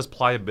 And so there's this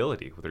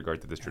pliability with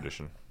regard to this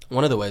tradition.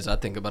 One of the ways I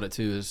think about it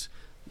too is,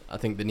 I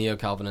think the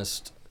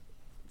Neo-Calvinist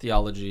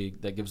theology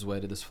that gives way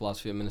to this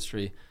philosophy of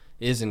ministry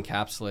is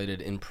encapsulated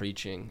in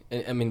preaching.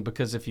 I mean,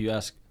 because if you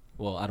ask,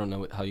 well, I don't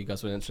know how you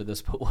guys would answer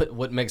this, but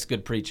what makes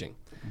good preaching?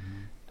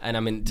 And I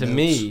mean, to Notes.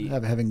 me,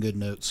 having good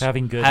notes.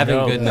 Having good having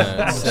notes. good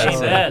notes.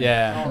 Amen.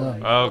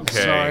 Yeah.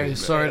 Okay.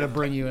 Sorry to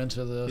bring you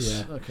into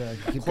this. Yeah. Okay.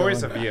 Keep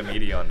Corey's a going. via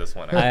media on this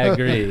one. I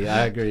agree.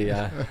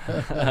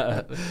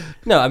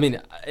 No, I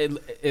mean,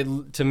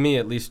 to me,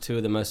 at least two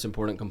of the most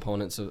important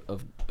components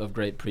of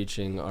great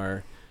preaching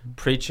are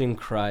preaching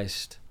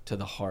Christ to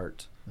the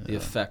heart, the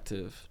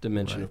effective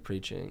dimension of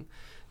preaching.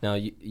 Now,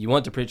 you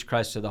want to preach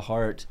Christ to the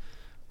heart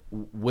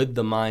with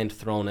the mind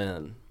thrown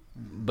in.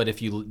 But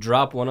if you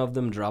drop one of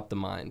them, drop the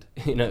mind.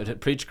 To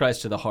preach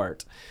Christ to the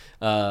heart.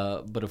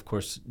 But of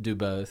course, do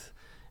both.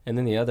 And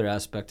then the other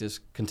aspect is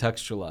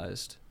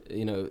contextualized.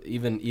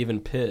 Even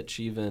pitch,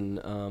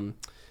 even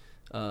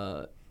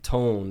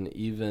tone,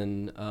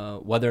 even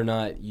whether or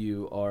not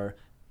you are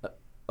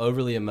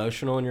overly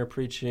emotional in your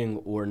preaching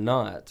or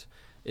not,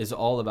 is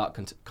all about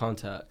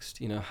context.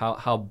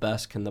 How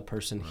best can the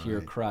person hear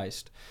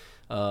Christ?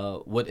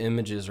 What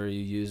images are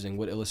you using?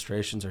 What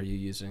illustrations are you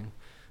using?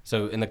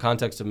 So in the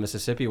context of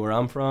Mississippi, where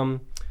I'm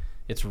from,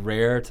 it's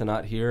rare to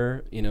not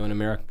hear, in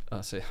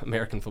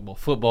American football.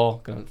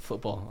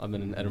 I've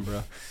been in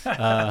Edinburgh.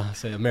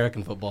 Say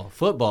American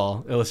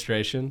football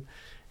illustration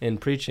in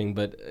preaching.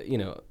 But,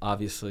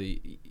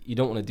 obviously you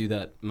don't want to do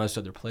that most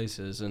other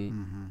places.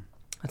 And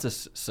that's a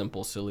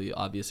simple, silly,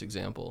 obvious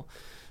example.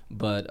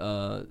 but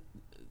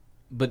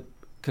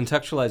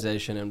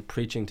contextualization and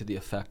preaching to the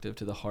affective,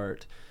 to the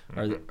heart,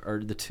 are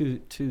the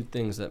two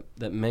things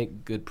that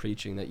make good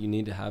preaching, that you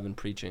need to have in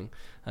preaching,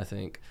 I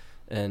think,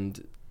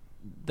 and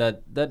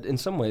that in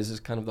some ways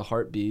is kind of the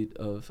heartbeat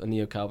of a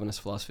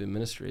neo-Calvinist philosophy of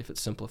ministry if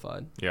it's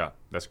simplified. Yeah,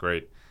 that's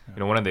great.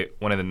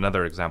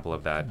 Another example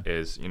of that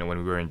is, when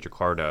we were in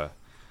Jakarta,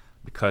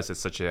 because it's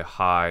such a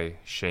high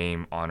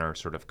shame honor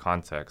sort of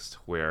context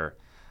where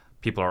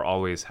people are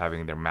always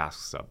having their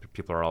masks up.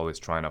 People are always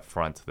trying to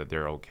front that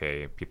they're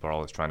okay. People are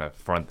always trying to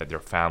front that their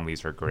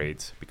families are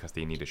great because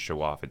they need to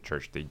show off at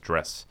church. They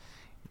dress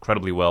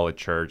incredibly well at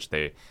church.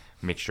 They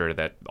make sure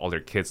that all their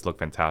kids look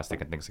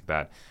fantastic and things like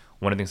that.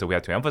 One of the things that we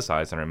had to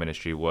emphasize in our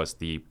ministry was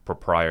the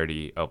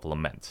propriety of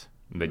lament,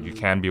 that you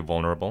can be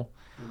vulnerable,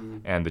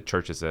 and the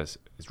church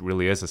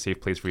really is a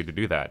safe place for you to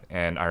do that.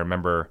 And I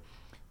remember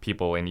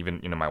people, and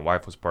even my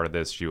wife was part of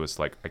this. She was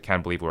like, I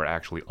can't believe we're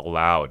actually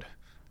allowed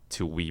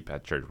to weep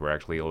at church. We're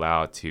actually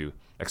allowed to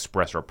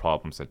express our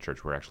problems at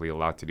church. We're actually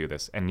allowed to do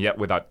this, and yet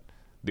without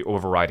the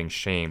overriding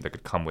shame that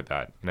could come with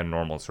that in a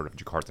normal sort of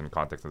Jakartan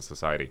context of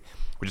society,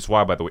 which is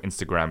why, by the way,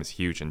 Instagram is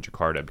huge in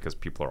Jakarta, because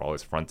people are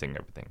always fronting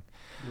everything.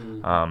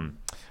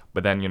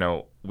 But then,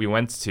 we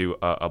went to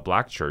a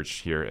black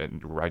church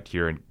right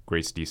here in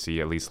Grace, DC,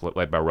 at least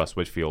led by Russ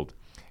Whitfield,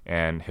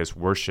 and his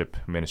worship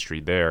ministry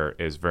there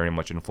is very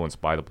much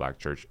influenced by the black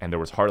church, and there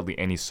was hardly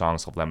any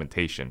songs of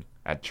lamentation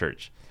at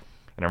church.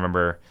 And I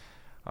remember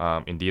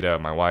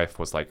Indita, my wife,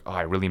 was like,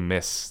 I really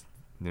miss,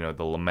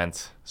 the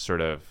lament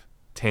sort of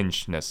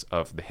tingeness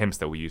of the hymns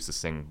that we used to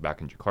sing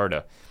back in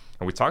Jakarta.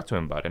 And we talked to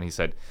him about it, and he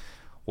said,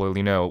 well,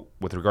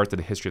 with regard to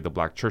the history of the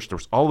black church, there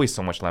was always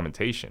so much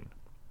lamentation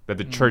that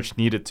the church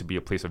needed to be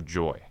a place of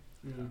joy,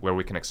 where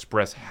we can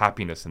express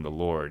happiness in the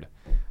Lord.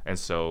 And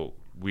so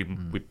we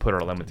put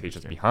our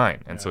lamentations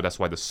behind. And so that's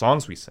why the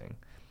songs we sing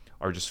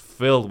are just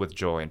filled with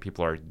joy, and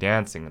people are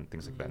dancing and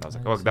things like that. And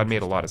I was like, that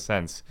made a lot of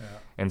sense. Yeah.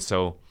 And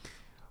so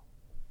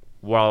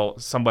while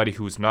somebody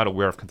who's not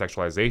aware of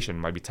contextualization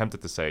might be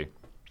tempted to say,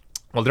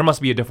 well, there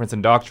must be a difference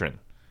in doctrine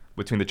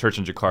between the church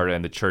in Jakarta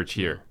and the church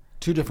here.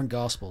 Two different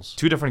gospels,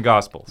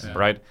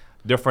 right?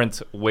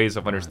 Different ways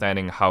of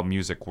understanding how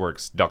music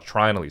works,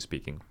 doctrinally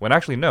speaking. When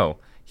actually, no.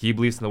 He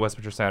believes in the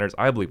Westminster Standards.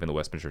 I believe in the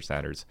Westminster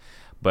Standards.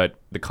 But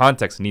the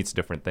context needs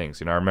different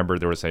things. I remember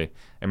there was a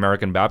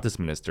American Baptist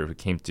minister who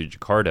came to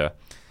Jakarta,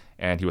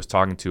 and he was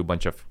talking to a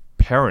bunch of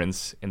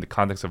parents in the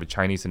context of a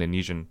Chinese and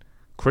Indonesian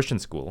Christian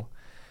school.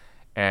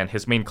 And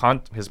his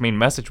main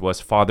message was,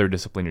 Father,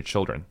 discipline your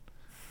children.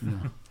 Yeah.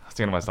 I was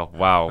thinking to myself,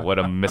 wow, what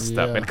a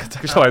misstep in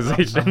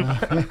contextualization.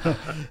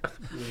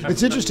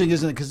 It's interesting,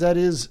 isn't it? Because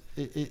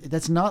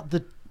that's not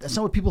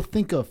what people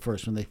think of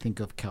first when they think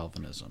of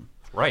Calvinism.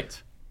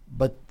 Right.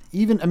 But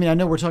I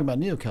know we're talking about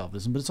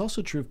Neo-Calvinism, but it's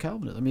also true of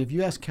Calvinism. If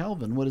you ask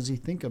Calvin, what does he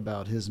think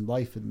about his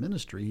life and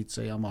ministry? He'd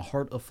say, I'm a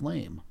heart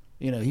aflame.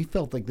 He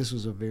felt like this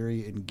was a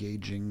very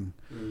engaging,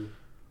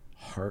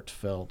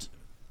 heartfelt,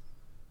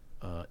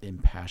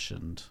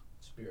 impassioned,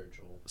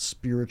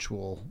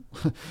 spiritual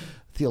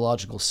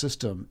theological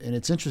system. And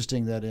it's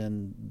interesting that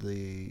in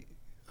the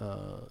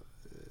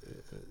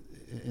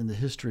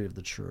history of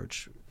the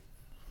church,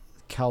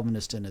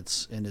 Calvinism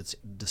and its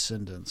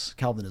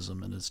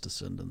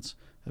descendants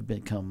have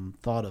become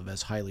thought of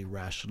as highly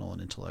rational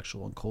and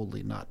intellectual and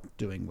coldly not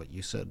doing what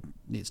you said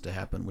needs to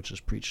happen, which is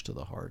preach to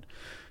the heart.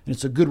 And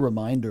it's a good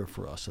reminder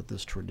for us that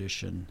this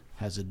tradition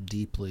has a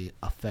deeply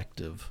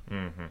affective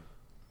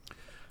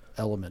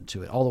element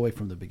to it, all the way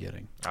from the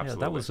beginning. Absolutely. Yeah,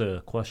 that was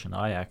a question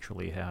I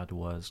actually had,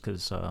 was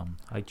because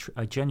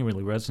I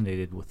genuinely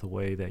resonated with the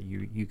way that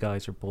you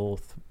guys are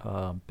both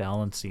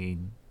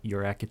balancing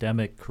your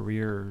academic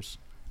careers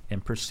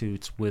and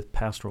pursuits with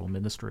pastoral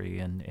ministry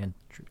and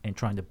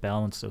trying to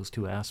balance those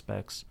two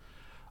aspects.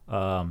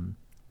 I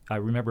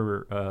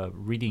remember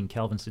reading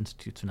Calvin's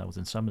Institutes when I was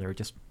in seminary,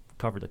 just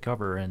cover to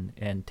cover,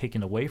 and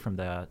taking away from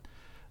that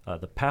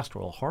the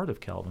pastoral heart of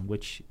Calvin,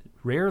 which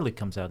rarely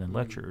comes out in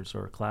lectures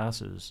or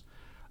classes,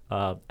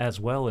 as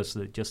well as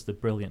just the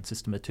brilliant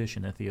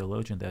systematician and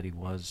theologian that he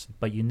was.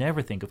 But you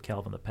never think of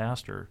Calvin the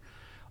pastor.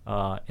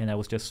 And I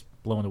was just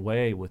blown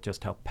away with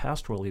just how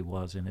pastoral he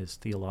was in his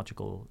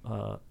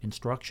theological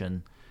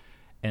instruction,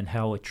 and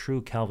how a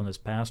true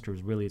Calvinist pastor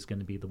really is going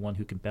to be the one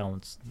who can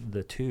balance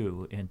the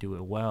two and do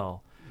it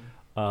well.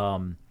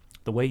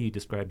 The way you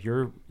describe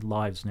your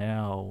lives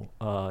now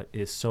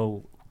is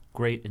so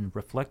great and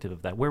reflective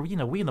of that, where we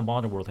in the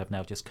modern world have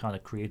now just kind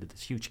of created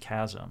this huge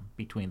chasm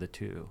between the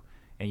two.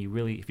 And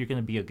if you're going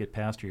to be a good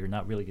pastor, you're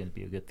not really going to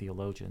be a good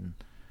theologian,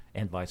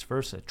 and vice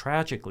versa.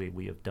 Tragically,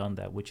 we have done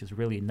that, which is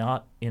really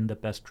not in the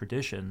best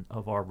tradition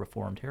of our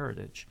Reformed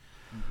heritage.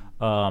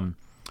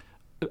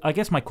 I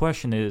guess my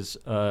question is,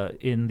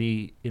 in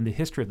the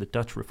history of the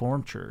Dutch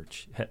Reformed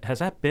Church, has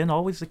that been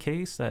always the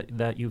case,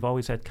 that you've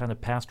always had kind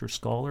of pastor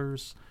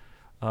scholars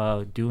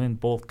doing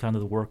both kind of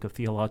the work of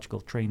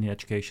theological training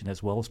education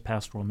as well as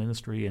pastoral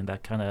ministry in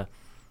that kind of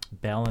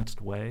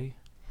balanced way?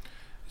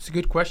 It's a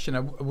good question.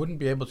 I wouldn't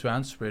be able to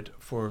answer it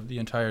for the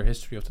entire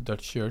history of the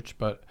Dutch Church,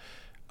 but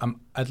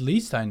at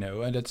least I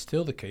know, and it's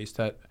still the case,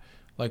 that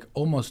like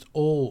almost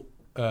all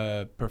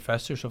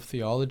professors of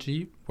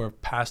theology were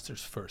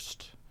pastors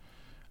first.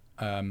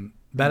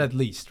 That at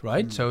least,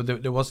 right? So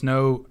there was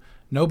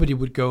nobody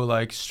would go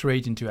like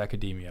straight into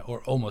academia,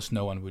 or almost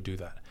no one would do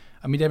that.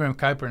 I mean, Abraham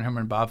Kuyper and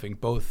Herman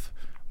Bavinck both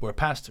were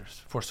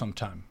pastors for some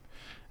time.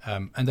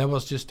 And that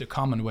was just a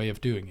common way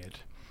of doing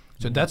it.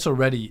 So that's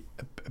already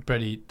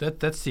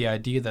that's the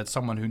idea that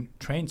someone who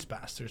trains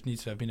pastors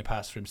needs to have been a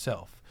pastor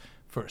himself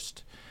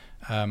first.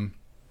 So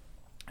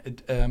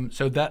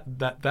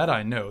that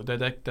I know,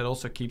 that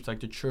also keeps like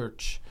the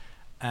church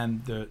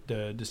and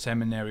the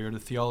seminary or the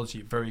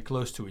theology very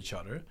close to each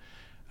other.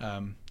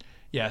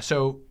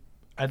 So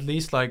at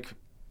least like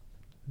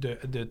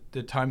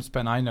the time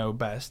span I know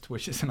best,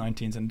 which is the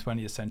 19th and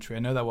 20th century, I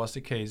know that was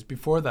the case.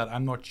 Before that,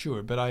 I'm not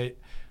sure, but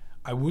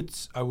I would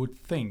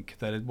think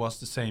that it was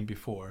the same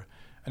before.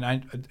 And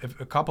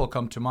a couple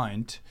come to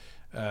mind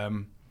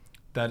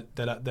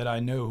that I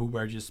know who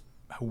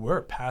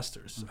were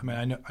pastors. I mean,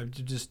 I know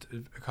just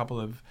a couple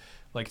of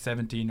like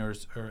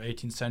 17th or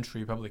 18th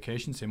century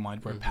publications in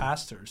mind where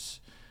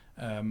pastors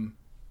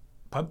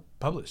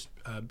published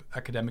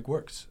academic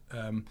works.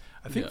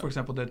 I think, for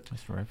example, that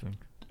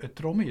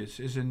Tromius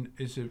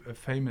is a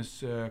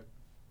famous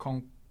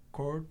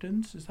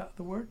concordance. Is that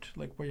the word?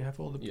 Like where you have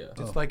all the. Yeah.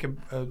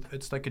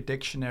 It's like a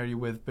dictionary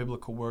with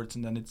biblical words,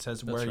 and then it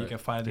says where you can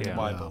find it in the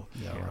Bible.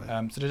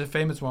 So there's a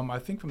famous one, I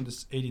think, from the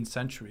 18th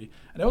century,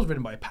 and that was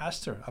written by a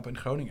pastor up in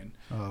Groningen.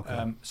 Oh,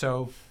 okay.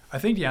 So I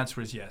think the answer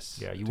is yes.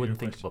 Yeah, you wouldn't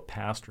think of a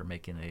pastor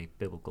making a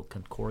biblical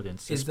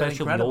concordance, is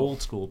especially the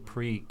old school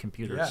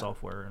pre-computer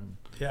software. And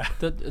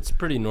it's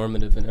pretty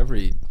normative in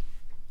every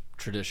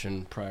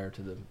tradition prior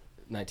to the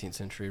 19th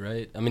century,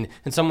 right? I mean,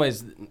 in some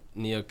ways, the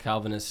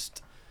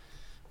Neo-Calvinist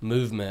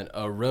movement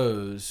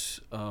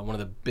arose. One of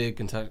the big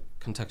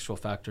contextual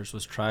factors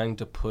was trying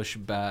to push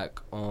back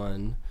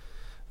on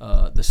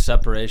the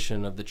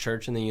separation of the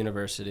church and the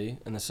university,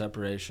 and the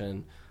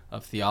separation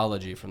of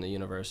theology from the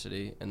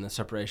university, and the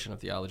separation of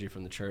theology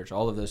from the church.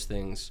 All of those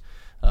things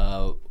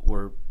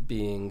were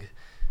being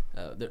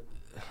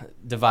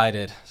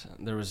divided.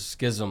 There was a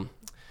schism.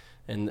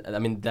 And I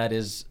mean, that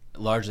is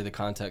largely the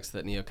context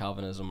that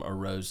Neo-Calvinism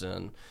arose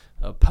in,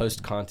 a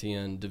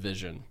post-Kantian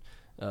division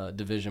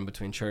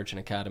between church and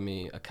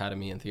academy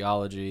and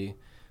theology,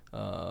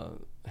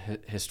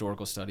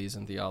 historical studies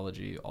and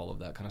theology, all of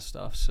that kind of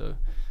stuff. So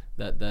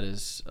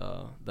that's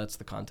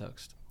the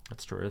context.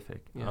 That's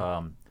terrific.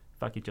 Yeah.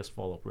 If I could just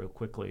follow up real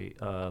quickly,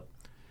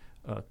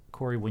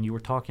 Cory, when you were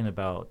talking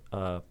about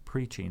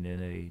preaching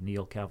in a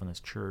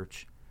Neo-Calvinist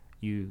church,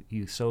 you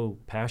so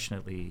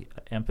passionately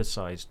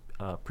emphasized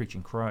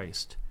preaching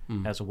Christ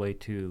as a way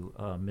to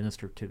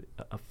minister to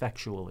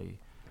effectually,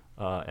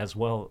 as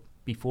well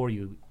before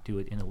you do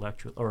it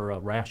intellectually or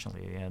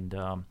rationally. And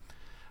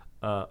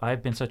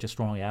I've been such a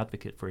strong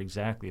advocate for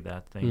exactly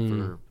that thing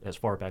for as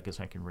far back as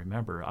I can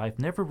remember. I've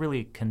never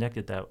really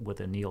connected that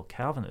with a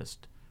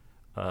Neo-Calvinist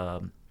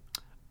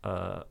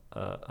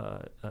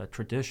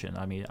tradition.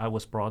 I mean, I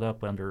was brought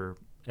up under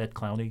Ed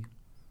Clowney,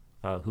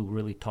 who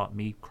really taught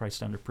me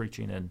Christ-centered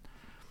preaching, and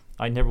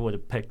I never would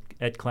have picked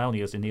Ed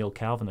Clowney as a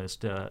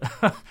Neo-Calvinist.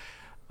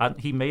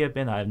 He may have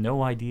been, I have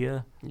no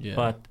idea,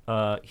 but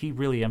he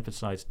really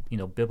emphasized,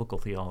 biblical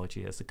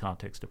theology as the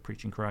context of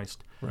preaching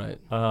Christ. Right.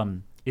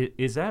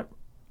 Is that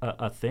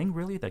a thing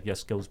really that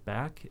just goes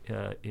back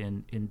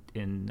in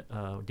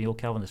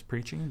Neo-Calvinist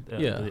preaching?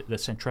 The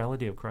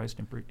centrality of Christ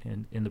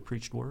in the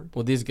preached word.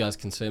 Well, these guys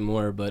can say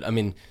more, but I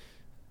mean,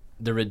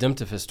 the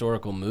redemptive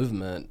historical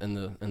movement and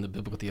the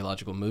biblical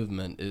theological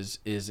movement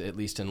is at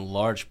least in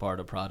large part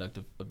a product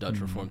of Dutch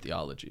Reformed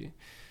theology.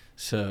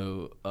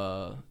 So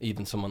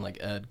even someone like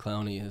Ed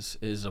Clowney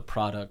is a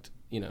product,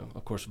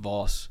 of course,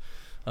 Voss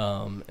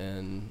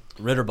and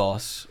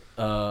Ritterboss,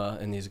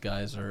 and these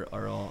guys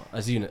are all,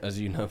 as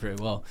you know very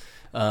well.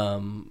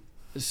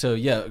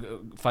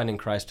 Finding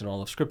Christ in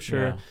all of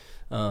Scripture,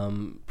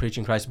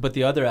 preaching Christ. But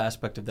the other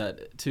aspect of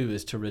that too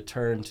is to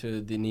return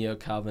to the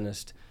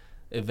Neo-Calvinist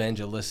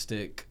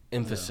evangelistic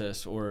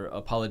emphasis or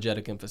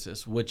apologetic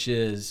emphasis, which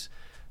is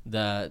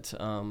that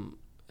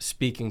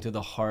speaking to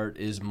the heart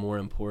is more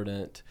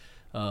important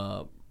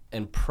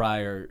and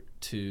prior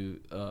to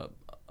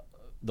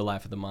the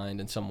life of the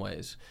mind in some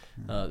ways.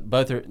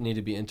 Both need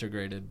to be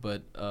integrated,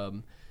 but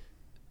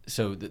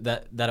so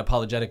that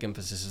apologetic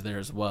emphasis is there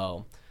as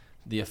well.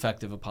 The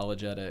effective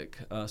apologetic,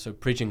 so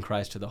preaching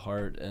Christ to the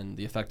heart, and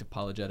the effective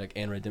apologetic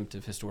and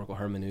redemptive historical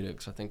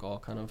hermeneutics, I think all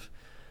kind of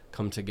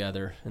come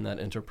together in that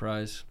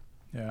enterprise.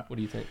 Yeah. What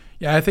do you think?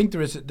 Yeah, I think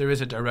there is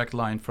a direct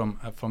line from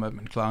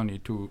Edmund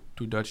Clowney to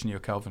Dutch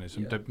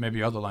Neo-Calvinism. There may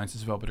be other lines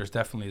as well, but there's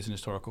definitely is an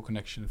historical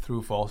connection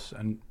through Voss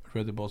and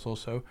Ritterboss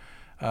also.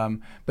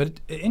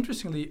 But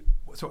interestingly,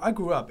 so I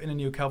grew up in a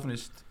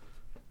Neo-Calvinist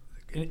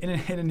in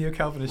a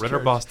Neo-Calvinist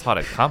Ritterboss church. taught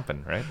at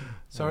Kampen, right?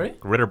 Sorry?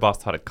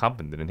 Ritterboss taught at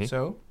Kampen, didn't he?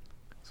 So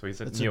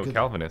he's a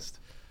Neo-Calvinist,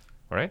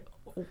 right?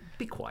 Oh,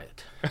 be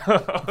quiet.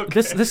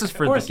 Okay. This is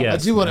for the guests. I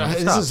do want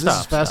to. This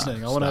is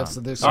fascinating. I want to answer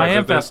this. I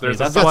am fascinated.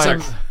 That's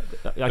why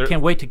I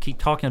can't wait to keep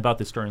talking about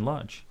this during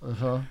lunch.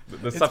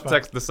 The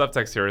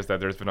subtext here is that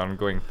there's been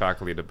ongoing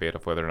faculty debate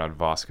of whether or not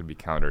Voss could be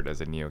countered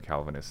as a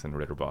Neo-Calvinist and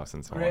Ritterboss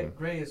and so on.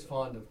 Gray is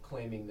fond of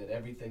claiming that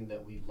everything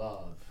that we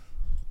love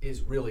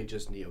is really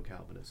just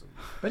Neo-Calvinism.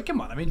 But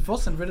come on, I mean,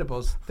 Voss and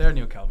Ritterboss, they're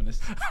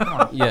Neo-Calvinists. Come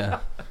on. Yeah.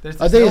 There's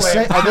Are they no a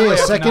way- are no they way a of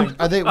second? denying.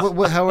 Are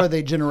they? How are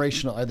they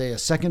generational? Are they a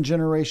second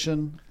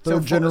generation, So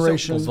third so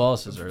generation? Well,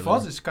 Voss is earlier.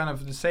 Voss is kind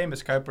of the same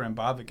as Kuyper and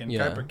Bavinck, and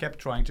Yeah. Kuyper kept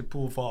trying to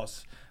pull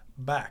Voss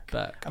back.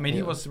 Back, I mean, he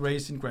yeah. was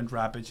raised in Grand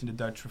Rapids in the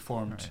Dutch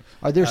Reformed.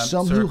 Are there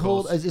some who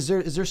hold? circles.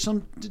 Is there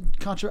some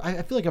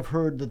I feel like I've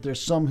heard that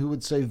there's some who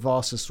would say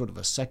Voss is sort of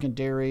a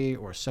secondary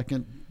or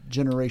second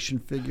generation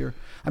figure.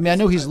 I mean, I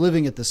know he's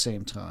living at the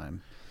same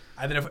time.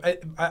 I don't know.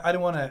 I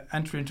don't want to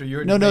enter into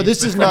your No, debate, this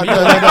but is for not.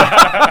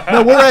 me-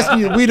 No, we're asking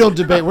you. We don't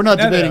debate. We're not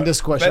No, debating no.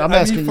 this question. But, I'm I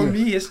asking mean, for you.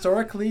 me,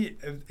 historically,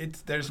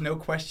 there's no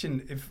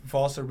question if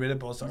Voss or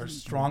Ritterboss are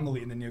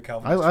strongly in the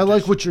Neo-Calvinist I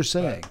like tradition. what you're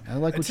saying. I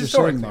like what It's you're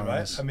saying, historically, right?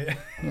 Marinus. I mean,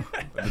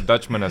 The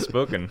Dutchman has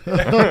spoken.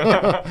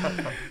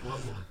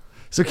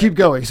 So keep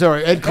going.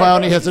 Sorry, Ed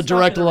Clowney has a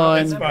direct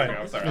line. It's fine.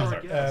 I'm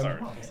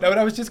sorry. No, but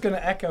I was just going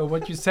to echo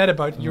what you said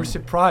about your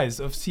surprise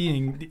of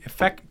seeing the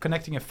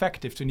connecting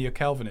effective to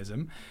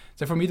Neo-Calvinism.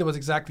 So for me, that was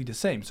exactly the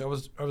same. So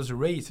I was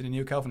raised in a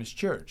Neo-Calvinist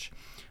church,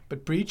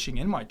 but preaching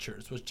in my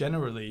church was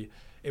generally,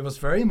 it was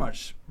very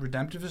much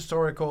redemptive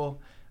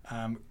historical,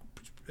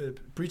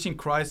 preaching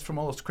Christ from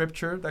all of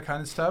Scripture, that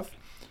kind of stuff.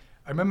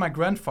 I remember my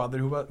grandfather,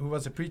 who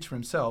was a preacher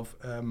himself,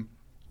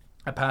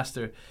 a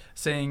pastor,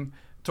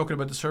 talking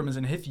about the sermons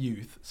in his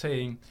youth,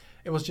 saying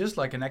it was just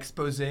like an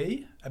expose,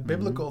 a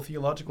biblical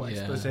theological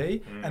expose,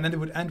 and then it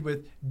would end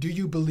with, "Do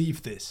you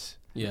believe this?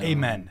 Yeah.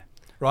 Amen."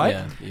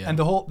 Right? Yeah. And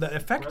the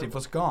effective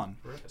was gone.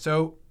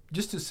 So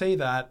just to say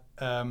that,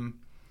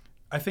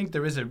 I think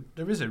there is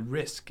a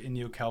risk in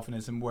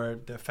Neo-Calvinism where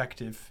the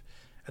effective,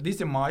 at least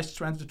in my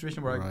strands of the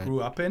tradition where I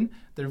grew up in,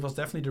 there was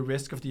definitely the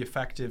risk of the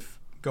effective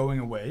going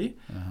away.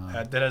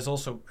 That has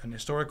also an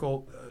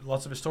historical,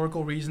 lots of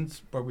historical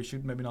reasons where we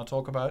should maybe not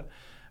talk about.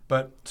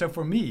 But so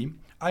for me,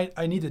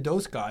 I needed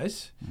those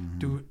guys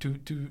to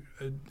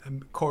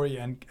Cory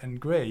and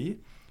Gray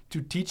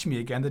to teach me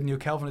again that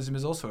Neo-Calvinism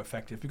is also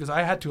effective, because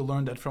I had to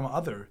learn that from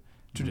other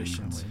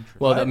traditions.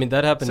 Well, Right? I mean,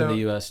 that happened in So- the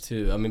U.S.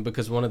 too. I mean,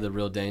 because one of the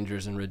real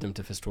dangers in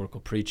redemptive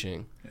historical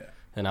preaching, Yeah.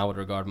 and I would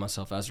regard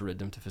myself as a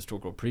redemptive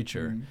historical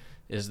preacher,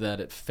 is that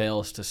it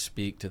fails to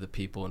speak to the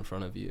people in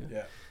front of you.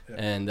 Yeah.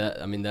 And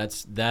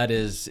that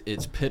is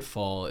its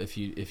pitfall if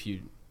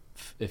you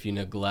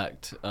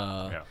neglect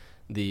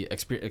the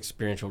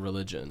experiential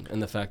religion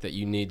and the fact that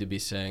you need to be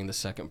saying the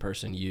second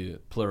person you,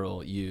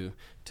 plural you,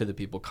 to the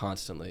people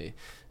constantly.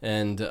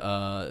 And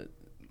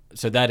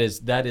so that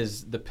is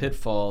the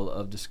pitfall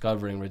of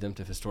discovering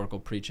redemptive historical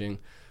preaching,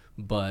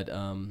 but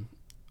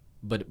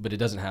it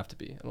doesn't have to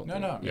be. I don't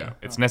think. No. Yeah,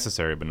 it's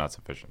necessary but not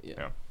sufficient. Yeah.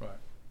 Yeah. Right.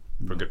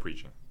 For good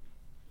preaching.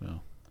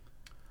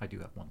 I do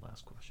have one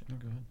last question.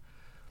 Go ahead.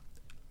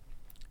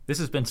 This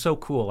has been so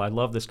cool. I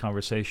love this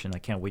conversation. I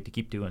can't wait to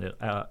keep doing it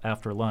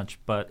after lunch.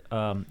 But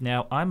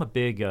now I'm a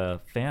big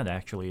fan,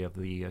 actually, of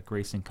the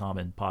Grace in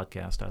Common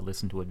podcast. I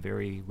listen to it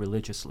very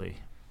religiously,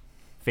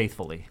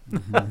 faithfully.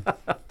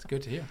 It's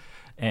good to hear.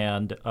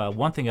 And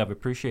one thing I've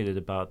appreciated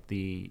about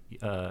the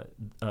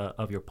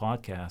of your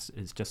podcast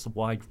is just the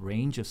wide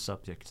range of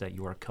subjects that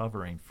you are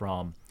covering,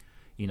 from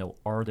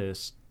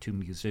artists to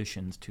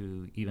musicians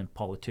to even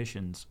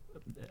politicians,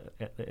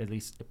 at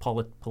least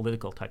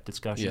political type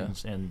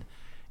discussions,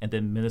 and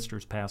then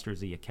ministers, pastors,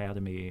 the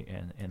academy,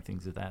 and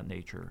things of that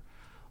nature.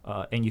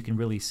 And you can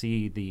really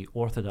see the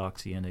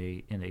orthodoxy in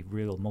a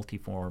real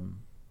multiform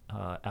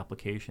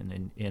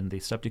application in the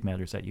subject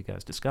matters that you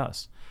guys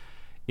discuss.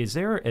 Is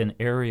there an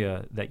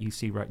area that you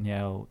see right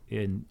now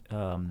in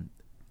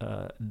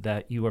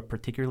that you are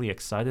particularly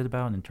excited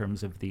about in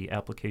terms of the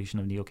application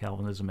of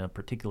Neo-Calvinism in a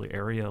particular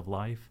area of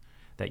life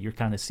that you're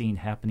kind of seeing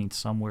happening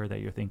somewhere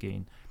that you're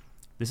thinking,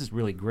 this is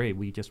really great,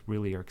 we just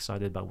really are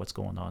excited about what's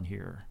going on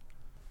here?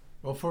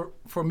 Well,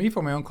 for me,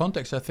 for my own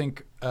context, I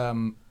think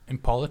in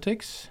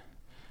politics,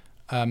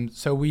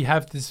 so we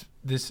have this.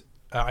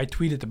 I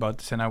tweeted about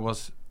this, and it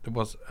was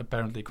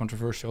apparently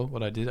controversial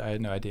what I did. I had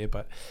no idea,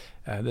 but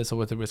there's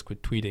always a risk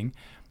with tweeting.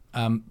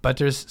 But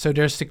there's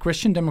the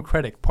Christian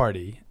Democratic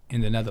Party in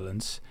the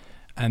Netherlands,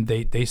 and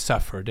they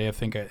suffer. They have, I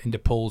think, in the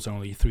polls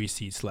only 3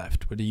 seats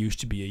left, where there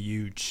used to be a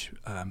huge.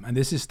 And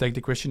this is like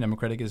the Christian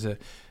Democratic is a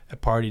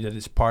party that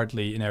is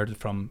partly inherited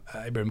from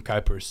Abraham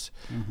Kuyper's.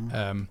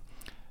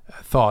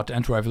 Thought,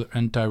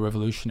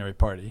 anti-revolutionary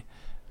party,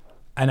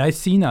 and I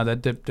see now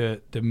that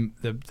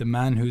the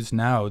man who's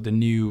now the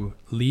new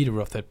leader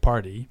of that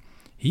party,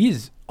 he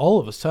is all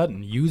of a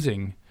sudden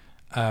using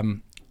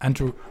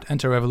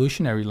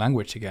anti-revolutionary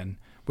language again,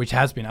 which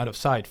has been out of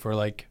sight for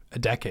like a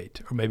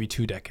decade or maybe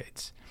 2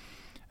 decades.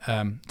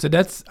 So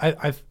that's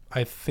I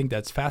think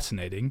that's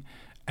fascinating,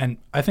 and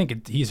I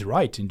think he's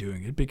right in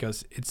doing it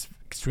because it's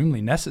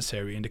extremely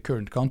necessary in the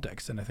current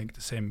context, and I think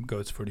the same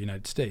goes for the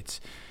United States.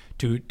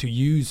 To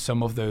use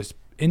some of those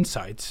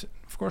insights,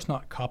 of course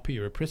not copy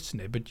or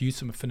impersonate, but use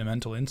some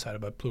fundamental insight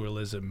about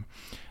pluralism,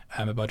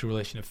 about the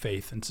relation of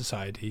faith and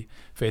society,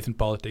 faith and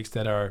politics,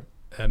 that are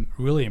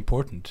really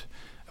important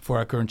for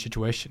our current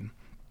situation.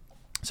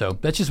 So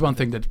that's just one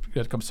thing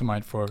that comes to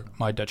mind for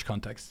my Dutch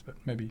context, but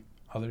maybe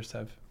others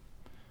have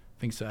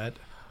things to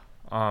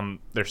add.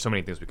 There's so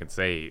many things we can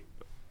say.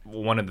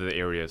 One of the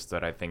areas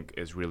that I think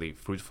is really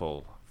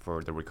fruitful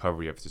for the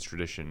recovery of this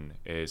tradition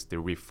is the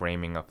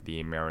reframing of the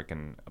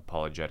American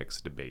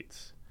apologetics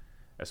debates,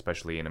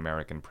 especially in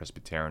American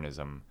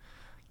Presbyterianism.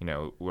 You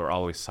know, we're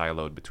always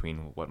siloed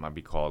between what might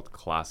be called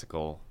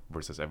classical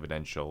versus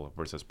evidential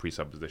versus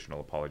presuppositional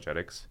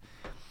apologetics.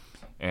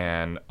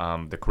 And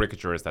the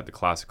caricature is that the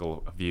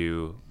classical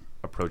view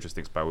approaches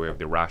things by way of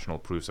the rational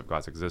proofs of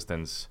God's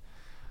existence.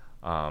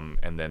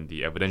 And then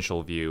the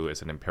evidential view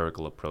is an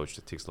empirical approach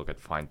that takes a look at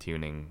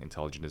fine-tuning,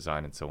 intelligent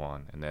design, and so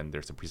on. And then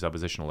there's a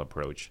presuppositional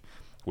approach,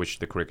 which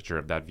the caricature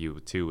of that view,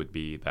 too, would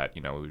be that,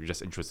 you know, you're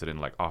just interested in,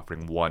 like,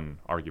 offering one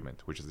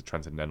argument, which is the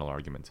transcendental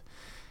argument.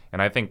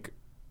 And I think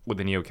with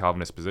the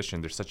Neo-Calvinist position,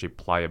 there's such a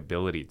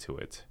pliability to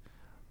it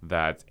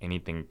that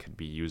anything could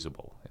be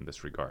usable in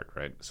this regard,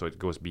 right? So it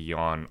goes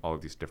beyond all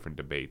of these different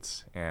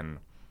debates. And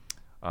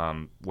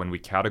when we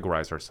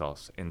categorize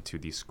ourselves into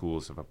these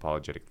schools of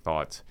apologetic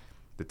thought,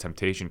 the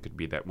temptation could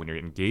be that when you're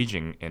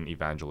engaging in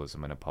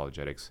evangelism and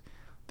apologetics,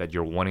 that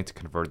you're wanting to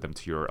convert them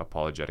to your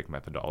apologetic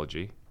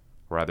methodology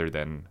rather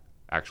than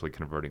actually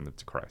converting them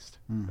to Christ,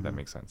 if that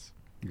makes sense.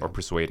 Yeah. Or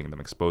persuading them,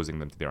 exposing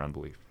them to their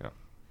unbelief.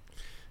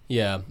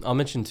 Yeah, I'll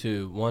mention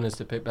two. One is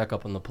to pick back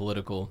up on the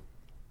political.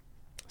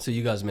 So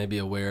you guys may be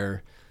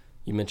aware,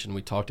 you mentioned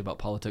we talked about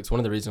politics. One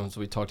of the reasons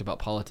we talked about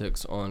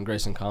politics on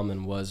Grace in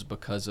Common was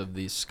because of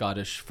the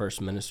Scottish First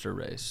Minister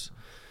race.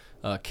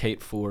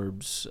 Kate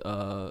Forbes,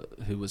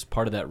 who was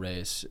part of that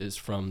race, is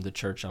from the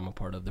church I'm a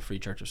part of, the Free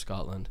Church of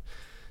Scotland.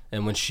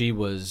 And when she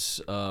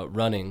was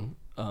running,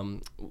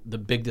 the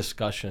big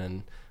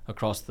discussion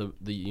across the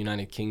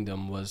United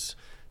Kingdom was,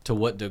 to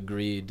what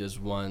degree does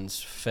one's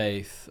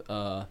faith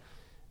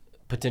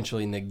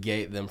potentially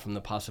negate them from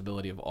the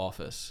possibility of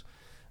office?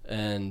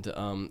 And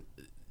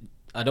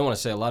I don't want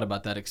to say a lot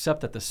about that,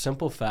 except that the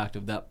simple fact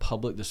of that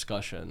public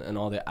discussion and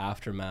all the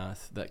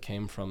aftermath that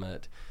came from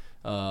it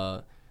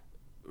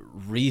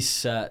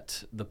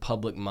reset the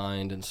public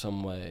mind in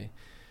some way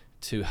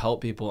to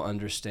help people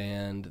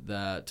understand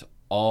that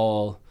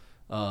all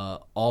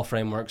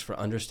frameworks for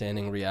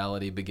understanding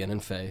reality begin in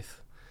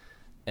faith.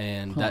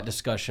 And that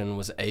discussion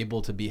was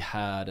able to be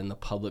had in the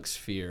public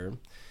sphere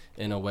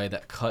in a way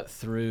that cut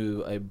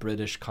through a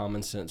British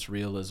common sense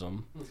realism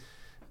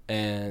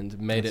and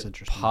made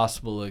it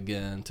possible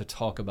again to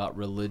talk about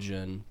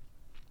religion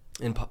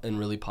in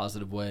really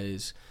positive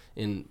ways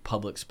in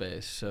public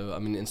space. So, I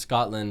mean, in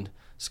Scotland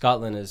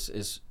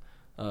is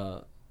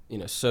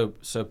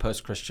so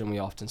post-Christian. We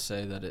often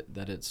say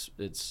that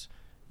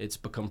it's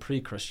become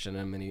pre-Christian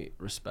in many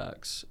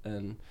respects,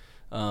 and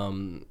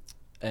the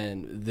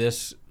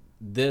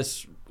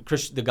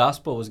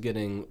gospel was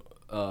getting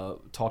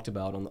talked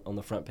about on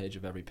the front page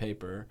of every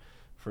paper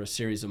for a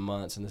series of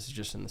months, and this is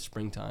just in the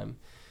springtime.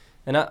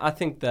 And I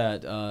think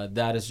that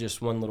that is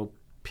just one little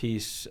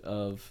piece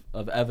of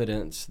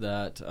evidence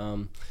that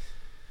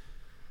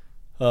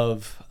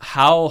of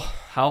how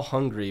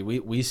hungry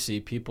we see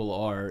people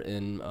are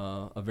in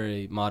a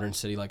very modern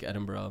city like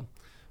Edinburgh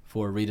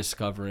for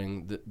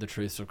rediscovering the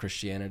truths of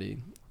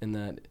Christianity, and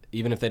that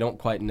even if they don't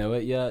quite know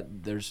it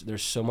yet,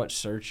 there's so much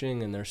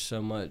searching and there's so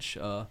much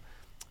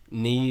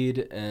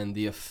need, and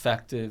the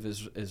affective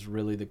is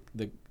really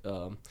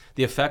the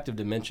affective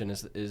dimension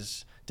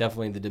is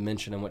definitely the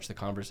dimension in which the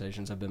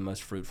conversations have been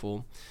most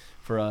fruitful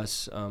for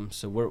us.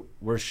 So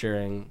we're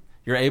sharing.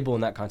 You're able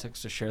in that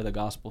context to share the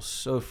gospel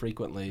so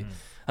frequently.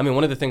 I mean,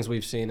 one of the things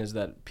we've seen is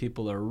that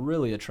people are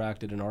really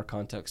attracted in our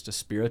context to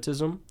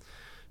spiritism.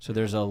 So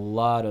there's a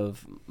lot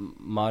of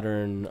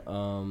modern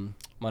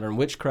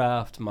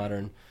witchcraft,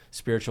 modern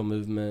spiritual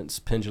movements,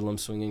 pendulum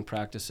swinging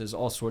practices,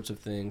 all sorts of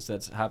things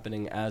that's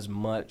happening as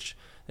much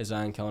as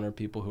I encounter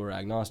people who are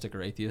agnostic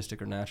or atheistic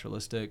or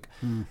naturalistic.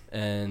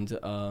 And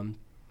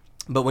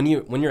but when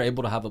you're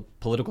able to have a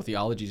political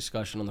theology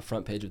discussion on the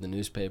front page of the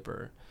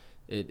newspaper,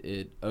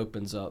 it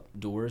opens up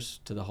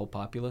doors to the whole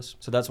populace.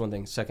 So that's one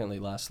thing. Secondly,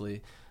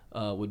 lastly,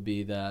 would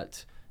be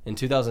that in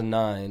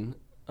 2009,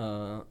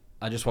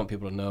 I just want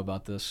people to know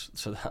about this,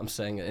 so that I'm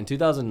saying it. In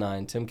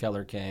 2009, Tim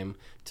Keller came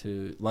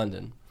to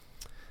London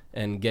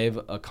and gave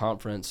a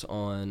conference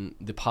on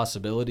the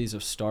possibilities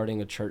of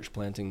starting a church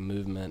planting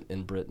movement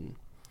in Britain.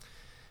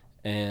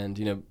 And,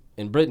 you know,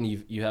 in Britain,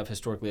 you have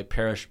historically a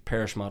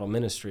parish model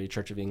ministry,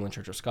 Church of England,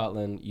 Church of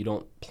Scotland. You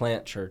don't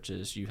plant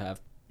churches. You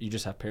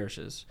just have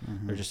parishes.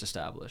 They're just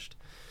established.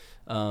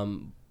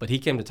 But he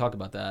came to talk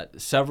about that.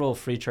 Several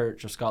Free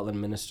Church of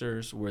Scotland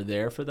ministers were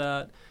there for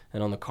that,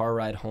 and on the car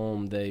ride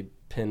home, they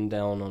pinned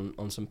down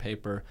on some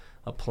paper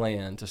a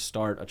plan to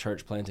start a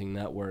church planting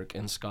network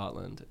in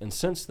Scotland. And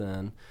since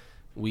then,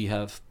 we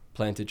have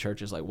planted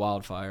churches like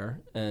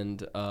wildfire, and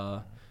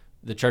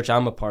the church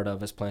I'm a part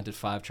of has planted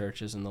 5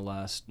 churches in the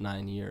last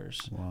 9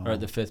 years. Wow. Or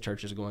the 5th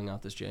church is going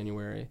out this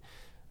January.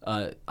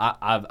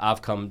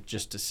 I've come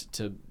just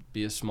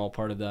be a small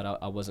part of that.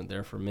 I wasn't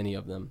there for many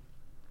of them.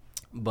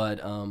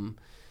 But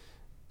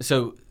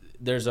so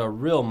there's a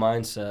real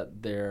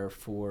mindset there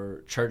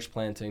for church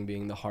planting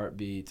being the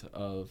heartbeat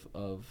of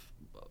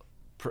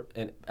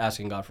and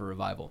asking God for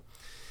revival.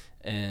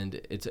 And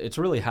it's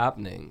really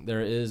happening.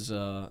 There is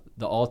the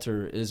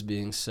altar is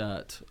being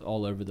set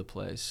all over the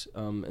place,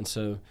 and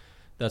so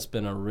that's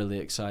been a really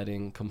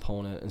exciting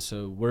component. And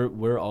so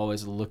we're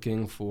always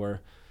looking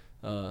for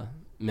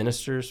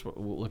ministers, we're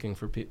looking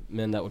for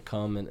men that would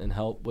come and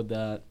help with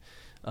that.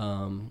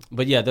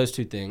 But yeah, those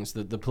two things,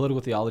 the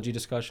political theology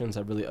discussions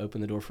have really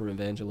opened the door for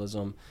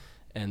evangelism,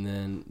 and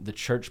then the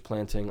church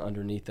planting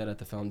underneath that at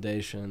the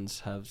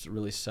foundations has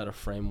really set a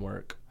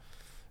framework.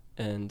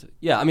 And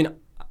yeah, I mean,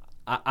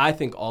 I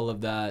think all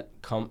of that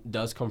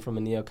does come from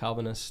a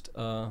Neo-Calvinist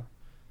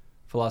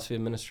philosophy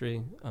of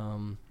ministry,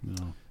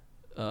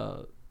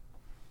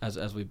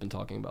 as we've been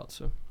talking about.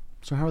 So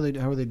how are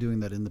they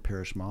doing that in the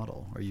parish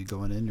model? Are you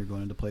going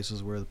into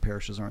places where the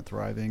parishes aren't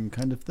thriving,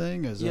 kind of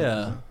thing?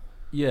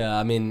 Yeah.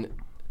 I mean,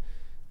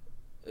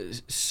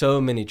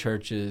 so many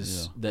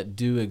churches that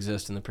do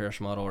exist in the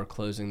parish model are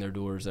closing their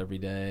doors every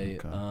day.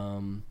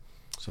 Okay.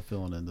 So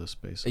filling in those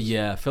spaces.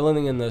 Yeah,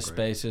 filling in those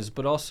spaces,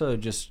 but also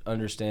just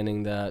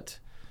understanding that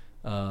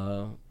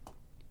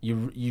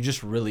you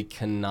just really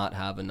cannot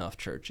have enough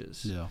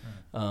churches. Yeah.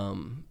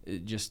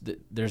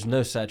 There's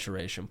no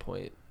saturation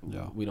point.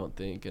 Yeah. We don't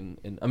think,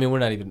 and I mean we're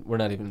not even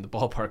in the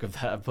ballpark of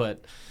that,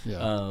 but it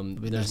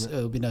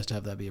would be nice to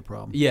have that be a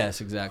problem.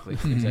 Yes, exactly.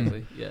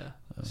 Yeah.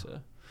 So.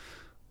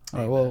 All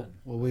right. Well,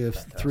 we have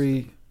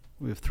three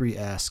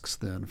asks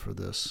then for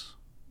this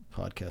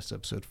podcast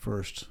episode.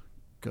 First,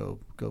 go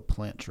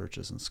plant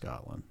churches in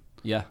Scotland.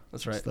 Yeah,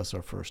 that's right. That's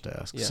our first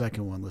ask. Yeah.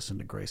 Second one, listen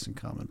to Grace and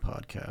Common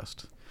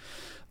podcast,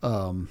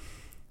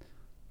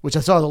 which I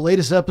saw the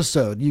latest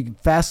episode.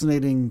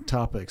 Fascinating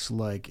topics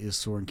like, is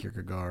Soren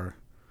Kierkegaard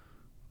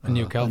a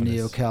Neo-Calvinist? A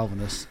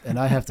Neo-Calvinist, and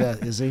I have to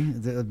ask, is he?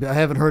 I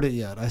haven't heard it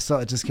yet. I saw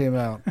it just came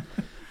out.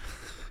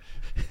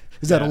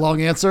 Is that a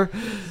long answer?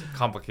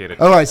 Complicated.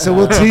 All right, so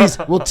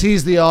we'll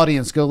tease the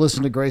audience. Go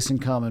listen to Grace and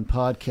Common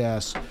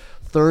podcast.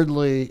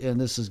 Thirdly, and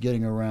this is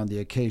getting around the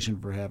occasion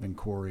for having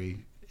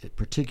Cory,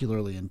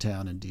 particularly in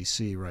town in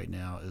D.C. right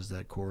now, is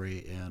that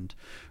Cory and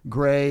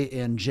Gray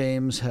and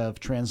James have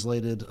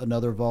translated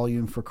another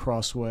volume for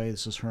Crossway.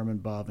 This is Herman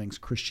Bavinck's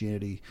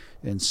Christianity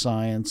and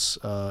Science.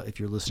 If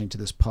you're listening to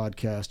this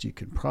podcast, you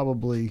can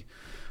probably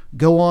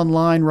go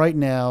online right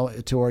now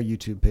to our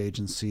YouTube page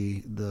and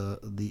see the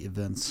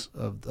events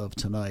of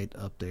tonight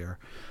up there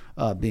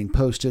being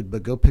posted.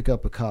 But go pick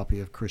up a copy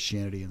of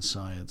Christianity and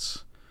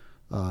Science.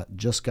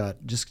 Just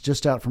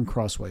out from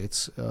Crossway.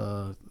 It's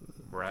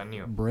brand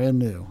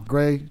new.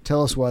 Gray,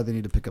 tell us why they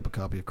need to pick up a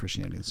copy of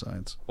Christianity and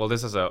Science. Well,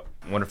 this is a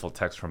wonderful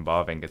text from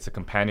Bavinck. It's a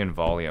companion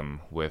volume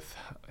with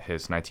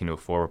his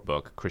 1904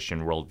 book,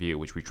 Christian Worldview,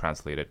 which we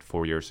translated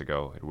 4 years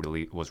ago.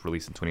 It was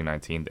released in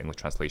 2019, the English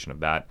translation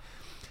of that.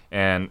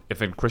 And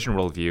if in Christian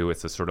Worldview,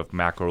 it's a sort of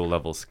macro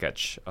level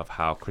sketch of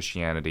how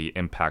Christianity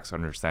impacts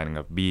understanding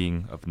of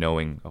being, of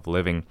knowing, of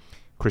living.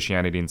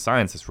 Christianity and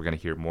Science, as we're going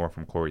to hear more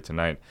from Cory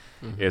tonight,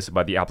 is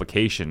about the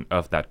application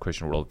of that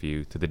Christian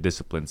worldview to the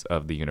disciplines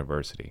of the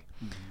university,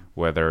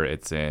 whether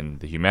it's in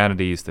the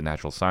humanities, the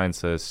natural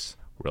sciences,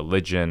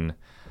 religion.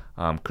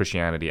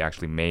 Christianity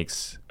actually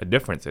makes a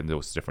difference in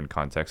those different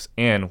contexts.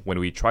 And when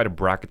we try to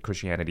bracket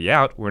Christianity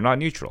out, we're not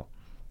neutral.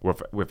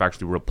 We've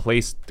actually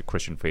replaced the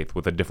Christian faith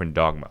with a different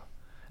dogma,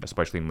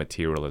 especially in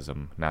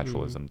materialism,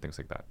 naturalism, things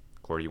like that.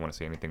 Cory, you want to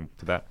say anything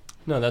to that?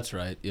 No, that's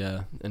right.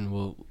 Yeah, and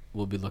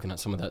we'll be looking at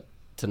some of that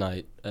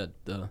tonight at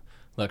the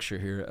lecture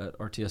here at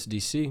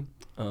RTSDC.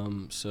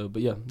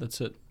 But yeah, that's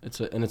it.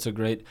 It's a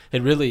great.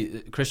 It really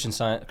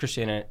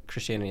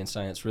Christianity and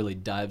Science really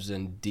dives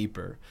in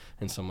deeper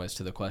in some ways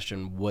to the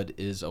question: what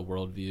is a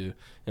worldview,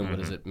 and what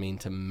does it mean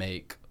to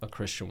make a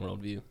Christian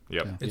worldview?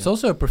 Yep. Yeah. It's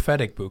also a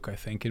prophetic book, I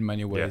think, in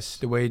many ways. Yes.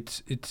 The way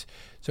it's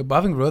so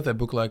Bavinck wrote that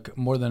book like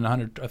more than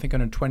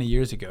 120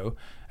 years ago,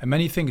 and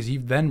many things he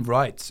then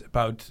writes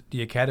about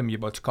the academy,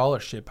 about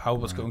scholarship, how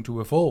it was going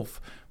to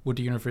evolve. Would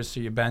the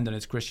university abandon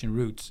its Christian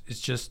roots? It's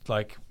just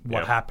like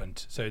what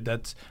happened. So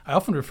I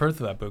often refer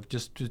to that book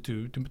just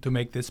to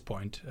make this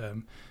point.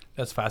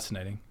 That's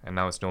fascinating. And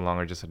now it's no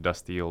longer just a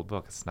dusty old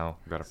book. It's now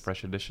got a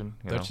fresh edition.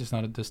 Dutch is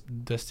not a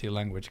dusty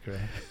language, Gray.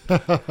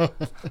 I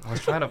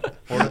was trying to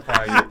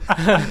fortify you.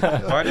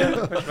 Why do you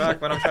have to push back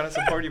when I'm trying to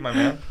support you, my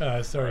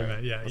man? Sorry,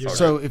 man. Yeah.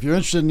 So if you're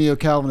interested in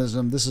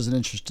Neo-Calvinism, this is an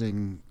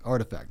interesting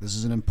artifact. This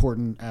is an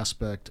important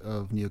aspect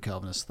of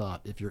Neo-Calvinist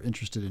thought. If you're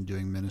interested in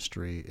doing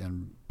ministry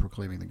and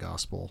proclaiming the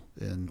gospel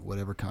in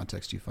whatever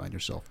context you find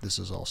yourself, this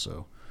is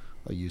also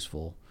a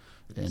useful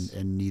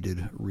and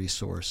needed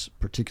resource,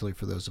 particularly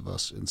for those of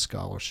us in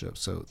scholarship.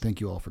 So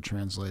thank you all for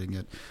translating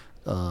it.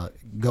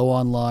 Go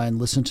online,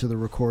 listen to the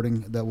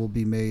recording that will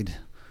be made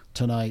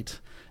tonight,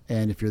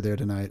 and if you're there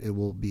tonight, it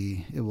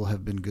will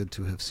have been good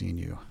to have seen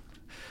you.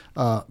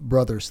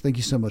 Brothers, thank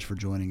you so much for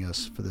joining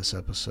us for this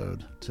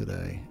episode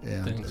today,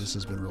 and Thanks. This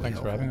has been really Thanks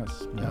helpful. for having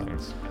us. Yeah.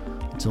 Thanks.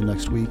 Until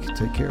next week,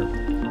 take care.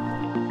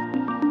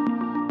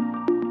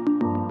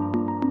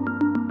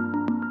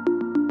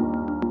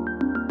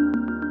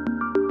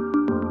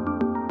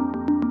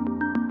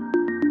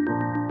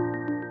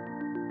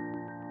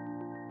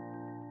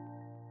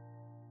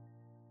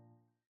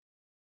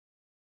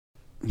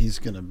 he's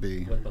going to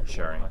be. What about the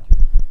Sharing. one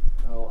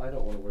Oh, I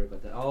don't want to worry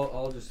about that.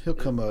 I'll just. He'll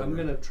come over. I'm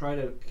gonna try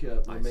to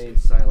remain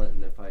silent,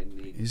 and if I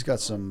need. He's got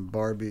some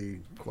Barbie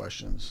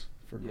questions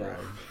for Yeah. Greg.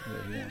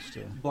 Yeah, he wants to.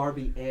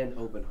 Barbie and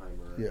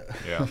Oppenheimer. Yeah.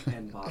 Yeah.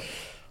 And Bob.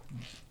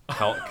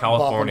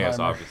 California is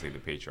Oppenheimer. obviously the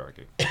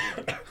patriarchy.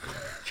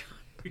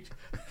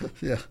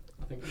 Yeah.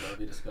 I think the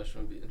Barbie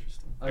discussion would be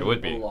interesting. It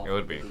would be. It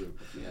would be.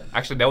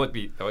 Actually, that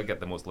would get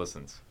the most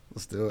listens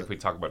Let's do if we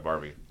it. talk about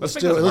Barbie. Let's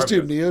make do this it. Let's do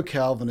Barbie.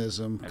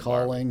 Neo-Calvinism, And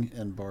calling,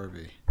 and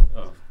Barbie.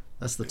 Oh.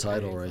 That's the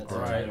title right That's there.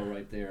 the title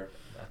right there.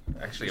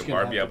 Actually, a Just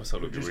gonna Barbie have to-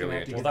 episode would be just really gonna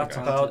have to interesting. Well, that's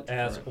Content about for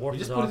as it. orthodox. You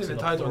just put it in the and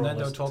title and then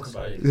don't pluralistic talk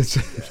about it.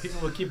 It's-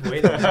 People will keep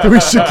waiting. we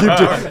should keep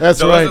doing. That's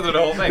Don't right. listen to the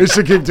whole thing. We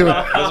should keep doing.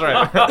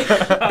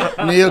 That's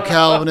right.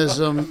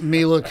 Neo-Calvinism,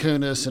 Mila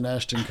Kunis, and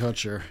Ashton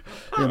Kutcher.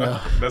 You know,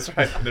 That's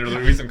right. There's a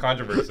recent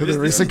controversy. the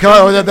recent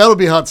that'll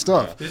be hot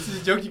stuff. This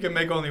is a joke you can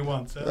make only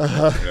once.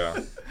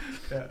 Yeah.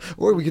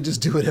 Or we could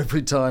just do it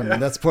every time,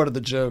 and that's part of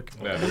the joke.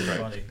 Yeah, that's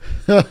right.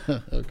 Funny.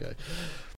 Okay.